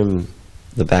term,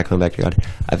 going back to God,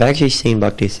 I've actually seen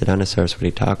Bhakti Siddhanta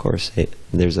Saraswati Thakur say,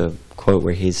 there's a quote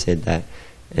where he said that,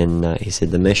 and he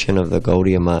said the mission of the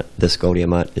Gaudiya Math, this Gaudiya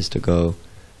Math, is to go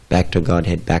back to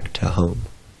Godhead, back to home.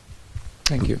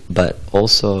 Thank you. But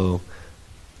also,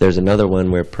 there's another one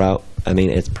where it's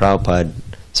Prabhupada,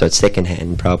 so it's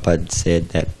secondhand. Prabhupada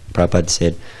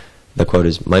said, the quote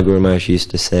is, my Guru Maharaj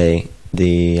used to say,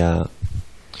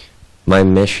 my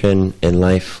mission in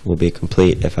life will be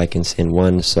complete if I can send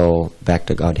one soul back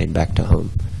to Godhead, back to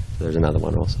home. So there's another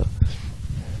one also.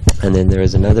 And then there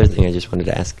is another thing I just wanted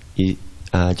to ask you,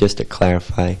 just to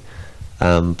clarify.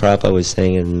 Prabhupada was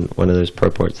saying in one of those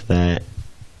purports that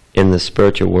in the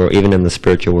spiritual world, even in the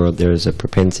spiritual world, there is a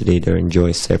propensity to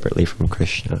enjoy separately from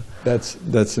Krishna.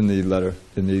 That's in the letter,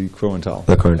 in the Krohenthal.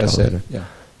 The Krohenthal letter. Yeah.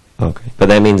 Okay. But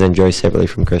that means enjoy separately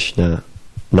from Krishna,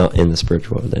 not in the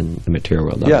spiritual world, in the material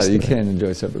world. Yeah, you can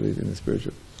enjoy separately in the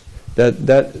spiritual.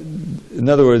 In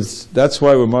other words, that's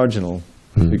why we're marginal,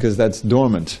 because that's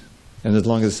dormant. And as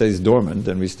long as it stays dormant,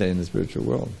 then we stay in the spiritual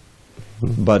world.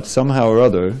 But somehow or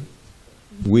other,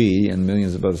 we and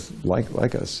millions of us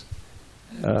like us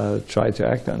try to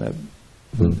act on that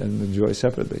and enjoy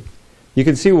separately. You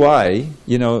can see why.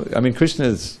 Krishna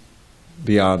is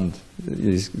beyond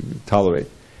tolerate,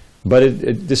 but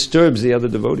it disturbs the other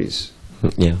devotees.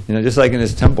 Yeah. Just like in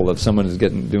his temple, if someone is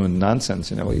doing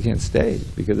nonsense, you can't stay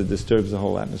because it disturbs the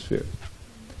whole atmosphere.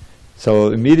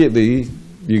 So immediately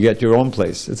you get your own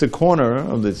place. It's a corner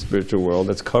of the spiritual world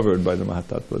that's covered by the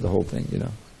Mahatattva, the whole thing.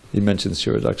 He mentions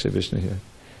Shiradaksha Vishnu here,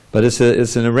 but it's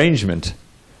an arrangement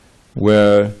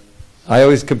where I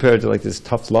always compare it to like this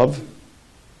tough love.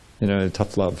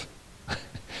 Tough love.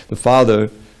 The father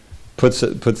puts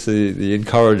the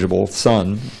incorrigible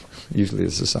son, usually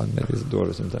it's the son, maybe it's the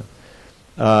daughter sometimes,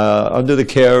 under the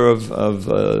care of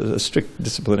a strict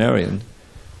disciplinarian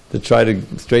to try to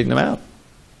straighten them out,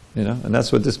 and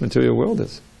that's what this material world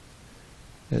is,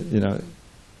 but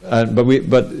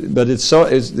it's so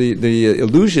the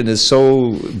illusion is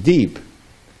so deep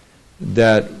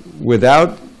that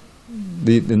without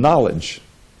the knowledge,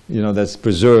 that's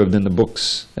preserved in the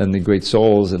books and the great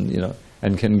souls,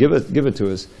 and can give it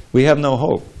to us, we have no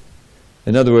hope.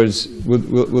 In other words,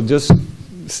 we'll just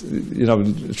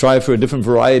try for a different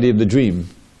variety of the dream,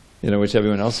 which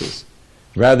everyone else is,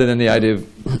 rather than the idea of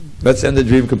let's end the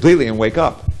dream completely and wake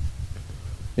up.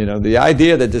 The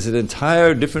idea that there's an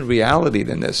entire different reality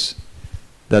than this,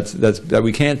 that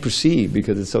we can't perceive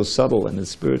because it's so subtle and it's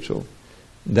spiritual.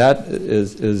 That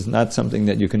is not something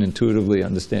that you can intuitively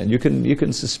understand. You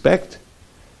can suspect,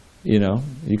 you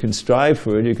can strive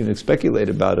for it, you can speculate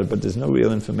about it, but there's no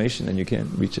real information and you can't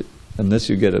reach it unless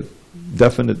you get a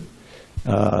definite,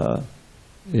 as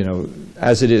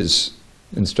it is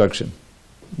instruction.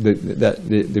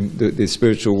 The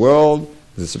spiritual world,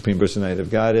 the Supreme Personality of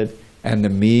Godhead, and the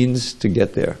means to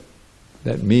get there.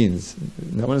 That means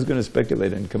no one is going to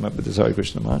speculate and come up with this Hare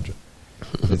Krishna mantra.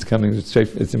 It's coming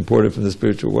straight. It's imported from the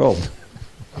spiritual world.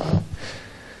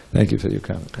 Thank you for your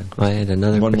comment. I had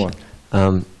another one question.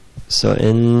 more. So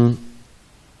in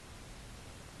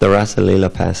the Rasa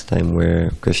Leela pastime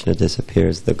where Krishna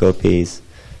disappears, the gopis,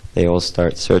 they all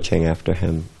start searching after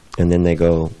him, and then they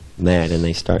go mad and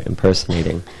they start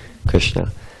impersonating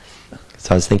Krishna.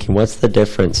 So I was thinking, what's the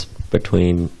difference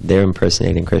between their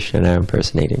impersonating Krishna and our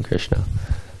impersonating Krishna?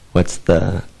 What's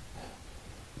the...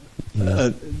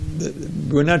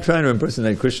 we're not trying to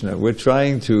impersonate Krishna. We're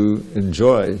trying to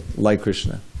enjoy like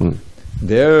Krishna.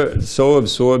 They're so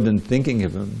absorbed in thinking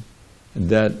of him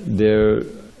that they're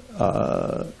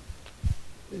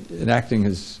enacting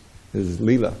his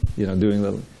leela,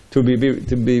 doing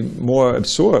to be more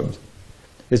absorbed.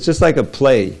 It's just like a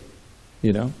play,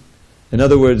 In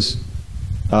other words,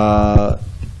 but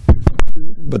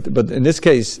in this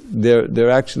case, they're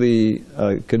actually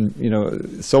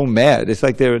so mad. It's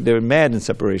like they're mad in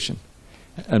separation,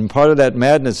 and part of that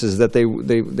madness is that they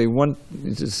want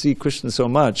to see Krishna so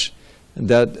much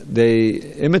that they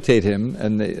imitate him,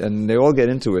 and they all get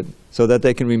into it so that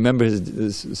they can remember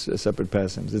his separate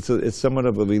pastimes. It's somewhat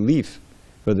of a relief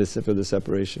for the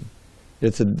separation.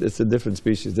 It's a different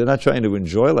species. They're not trying to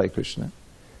enjoy like Krishna.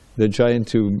 They're trying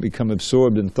to become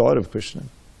absorbed in thought of Krishna.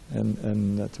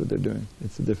 And that's what they're doing.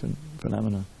 It's a different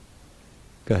phenomenon.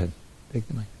 Go ahead. Take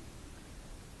the mic.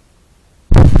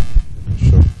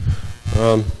 Sure.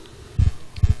 I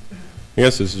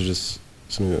guess this is just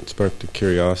something that sparked a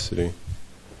curiosity.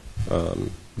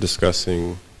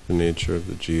 Discussing the nature of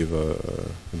the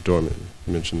jiva, dormant.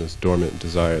 You mentioned this dormant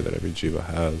desire that every jiva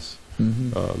has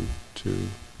to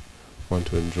want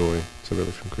to enjoy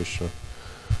separately from Krishna.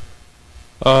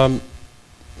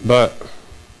 But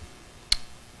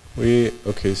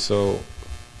so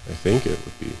I think it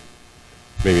would be,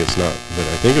 maybe it's not, but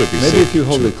I think it would be safe. Maybe if you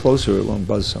hold it closer, it won't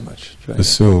buzz so much. Try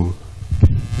assume.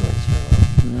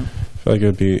 Yeah. I feel like it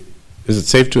would be, is it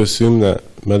safe to assume that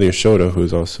Mother Yashoda, who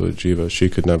is also a jiva, she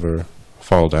could never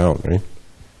fall down, right?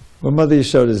 Well, Mother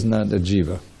Yashoda is not a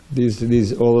jiva.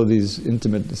 All of these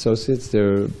intimate associates,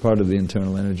 they're part of the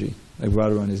internal energy. Like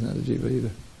Radharani is not a jiva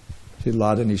either. She's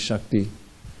Ladani Shakti.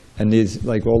 And these,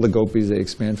 like all the gopis, they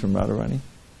expand from Radharani.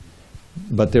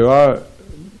 But there are,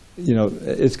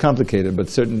 it's complicated, but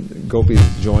certain gopis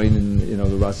join in,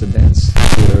 the rasa dance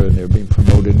here, and they're being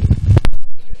promoted.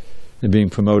 They're being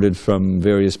promoted from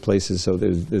various places, so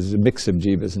there's a mix of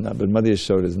jivas and that. But Mother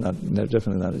Yashoda is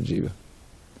definitely not a jiva.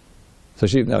 So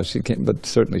she can't, but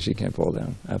certainly she can't fall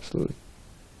down. Absolutely.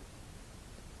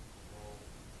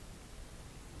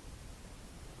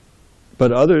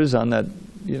 But others on that,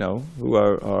 who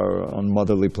are on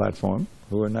motherly platform,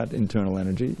 who are not internal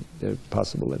energy, they're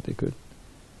possible that they could.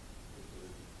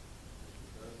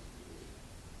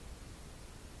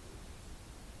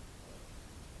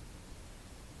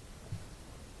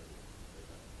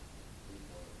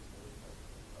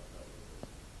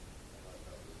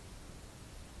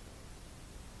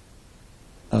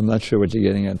 I'm not sure what you're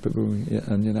getting at, Prabhu. Yeah,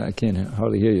 and I can't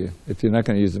hardly hear you. If you're not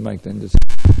going to use the mic, then just...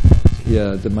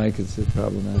 Yeah, the mic is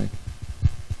problematic.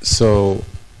 So,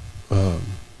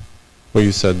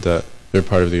 you said that they're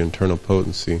part of the internal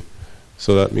potency.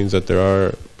 So that means that there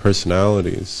are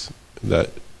personalities that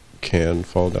can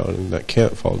fall down and that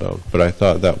can't fall down. But I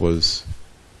thought that was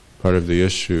part of the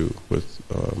issue with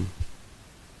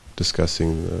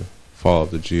discussing the fall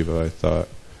of the jiva. I thought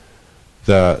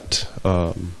that...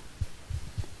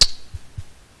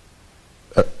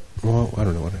 well, I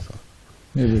don't know what I thought.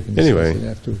 Maybe we can anyway, discuss it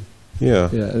after. Yeah.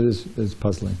 Yeah, it's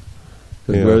puzzling.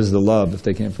 Because where's the love if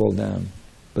they can't fall down?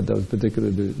 But those particular,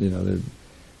 there's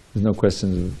no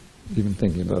question of even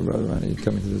thinking about Radharani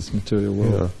coming to this material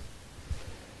world.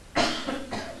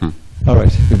 Yeah. All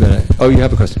right, you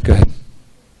have a question. Go ahead.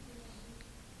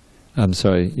 I'm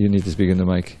sorry, you need to speak in the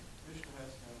mic.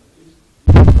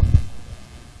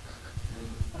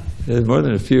 There's more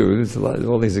than a few. There's a lot,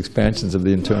 all these expansions of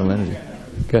the internal energy.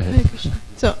 Go ahead.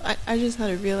 So I just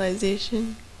had a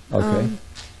realization. Okay.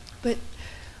 But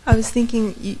I was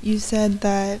thinking, you said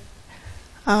that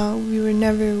we were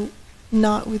never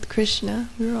not with Krishna.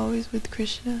 We were always with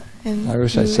Krishna. And I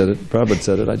wish I said it. Prabhupada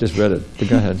said it. I just read it. But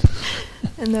go ahead.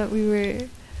 And that we were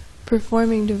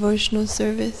performing devotional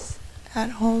service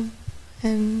at home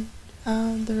and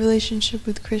the relationship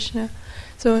with Krishna.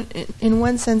 So in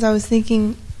one sense, I was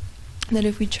thinking that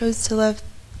if we chose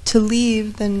to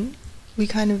leave, then we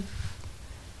kind of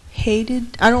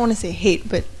hated, I don't want to say hate,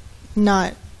 but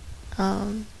not,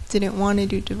 didn't want to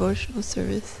do devotional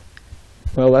service.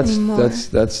 Well,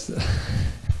 that's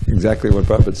exactly what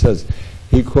Prabhupada says.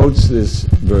 He quotes this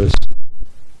verse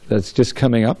that's just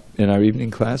coming up in our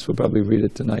evening class. We'll probably read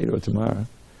it tonight or tomorrow.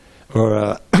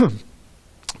 Or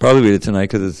probably read it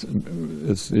tonight because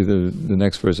it's either the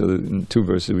next verse or the two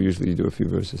verses. We usually do a few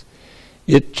verses.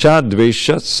 Itcha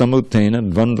dvesha samutena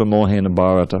dvandva mohena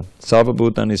bharata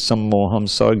sarvabhutani sammoham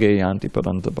sarge yanti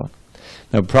parantapa.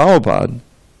 Now Prabhupada,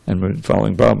 and we're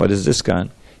following Prabhupada, is ISKCON.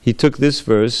 He took this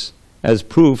verse as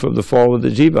proof of the fall of the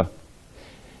jiva.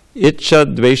 Itcha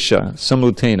dvesha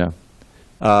samutena.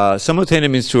 Samutena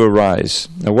means to arise.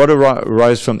 Now what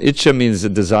arise from? Itcha means a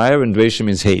desire, and dvesha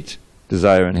means hate.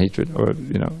 Desire and hatred, or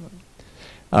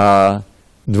dvandva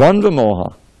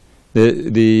moha,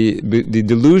 the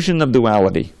delusion of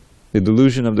duality. The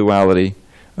delusion of duality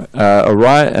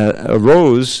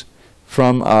arose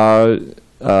from our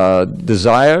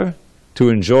desire to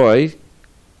enjoy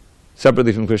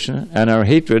separately from Krishna and our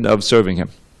hatred of serving Him.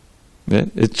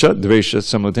 Itcha dvesha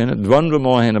samutena dvandva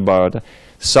mohena bharata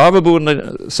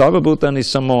sarvabhutani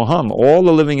sammoham. All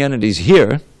the living entities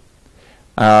here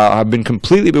have been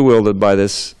completely bewildered by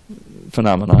this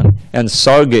phenomenon. And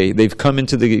sarge, they've come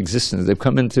into the existence, they've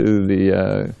come into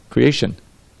the creation.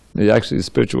 Actually, the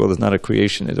spiritual world is not a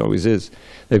creation, it always is.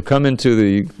 They've come into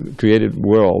the created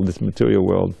world, this material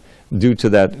world, due to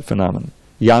that phenomenon.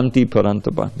 Yanti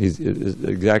parantapa,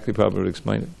 exactly Prabhupada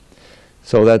explained it.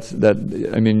 So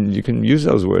you can use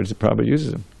those words, Prabhupada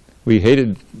uses them. We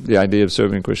hated the idea of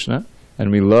serving Krishna,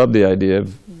 and we loved the idea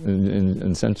of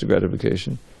in sense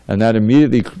gratification. And that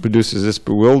immediately produces this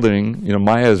bewildering,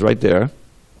 Maya is right there,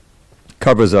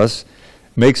 covers us,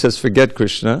 makes us forget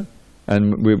Krishna,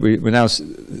 and we now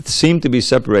seem to be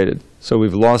separated. So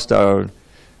we've lost our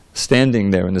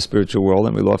standing there in the spiritual world,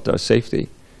 and we lost our safety.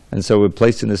 And so we're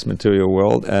placed in this material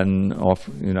world, and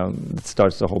it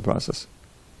starts the whole process.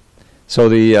 So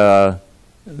the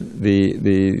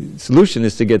solution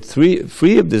is to get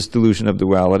free of this delusion of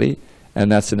duality. And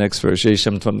that's the next verse.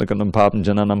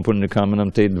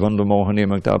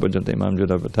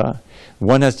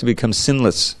 One has to become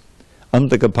sinless.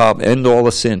 End all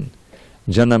the sin.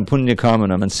 Janam punya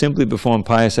kamanam, and simply perform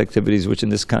pious activities, which in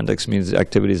this context means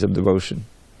activities of devotion.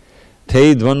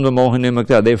 They're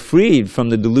freed from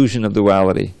the delusion of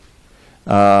duality.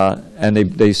 And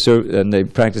they serve, and they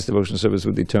practice devotional service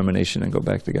with determination and go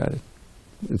back to God.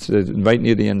 It's right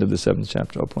near the end of the 7th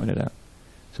chapter, I'll point it out.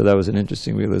 So that was an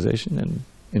interesting realization and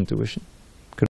intuition.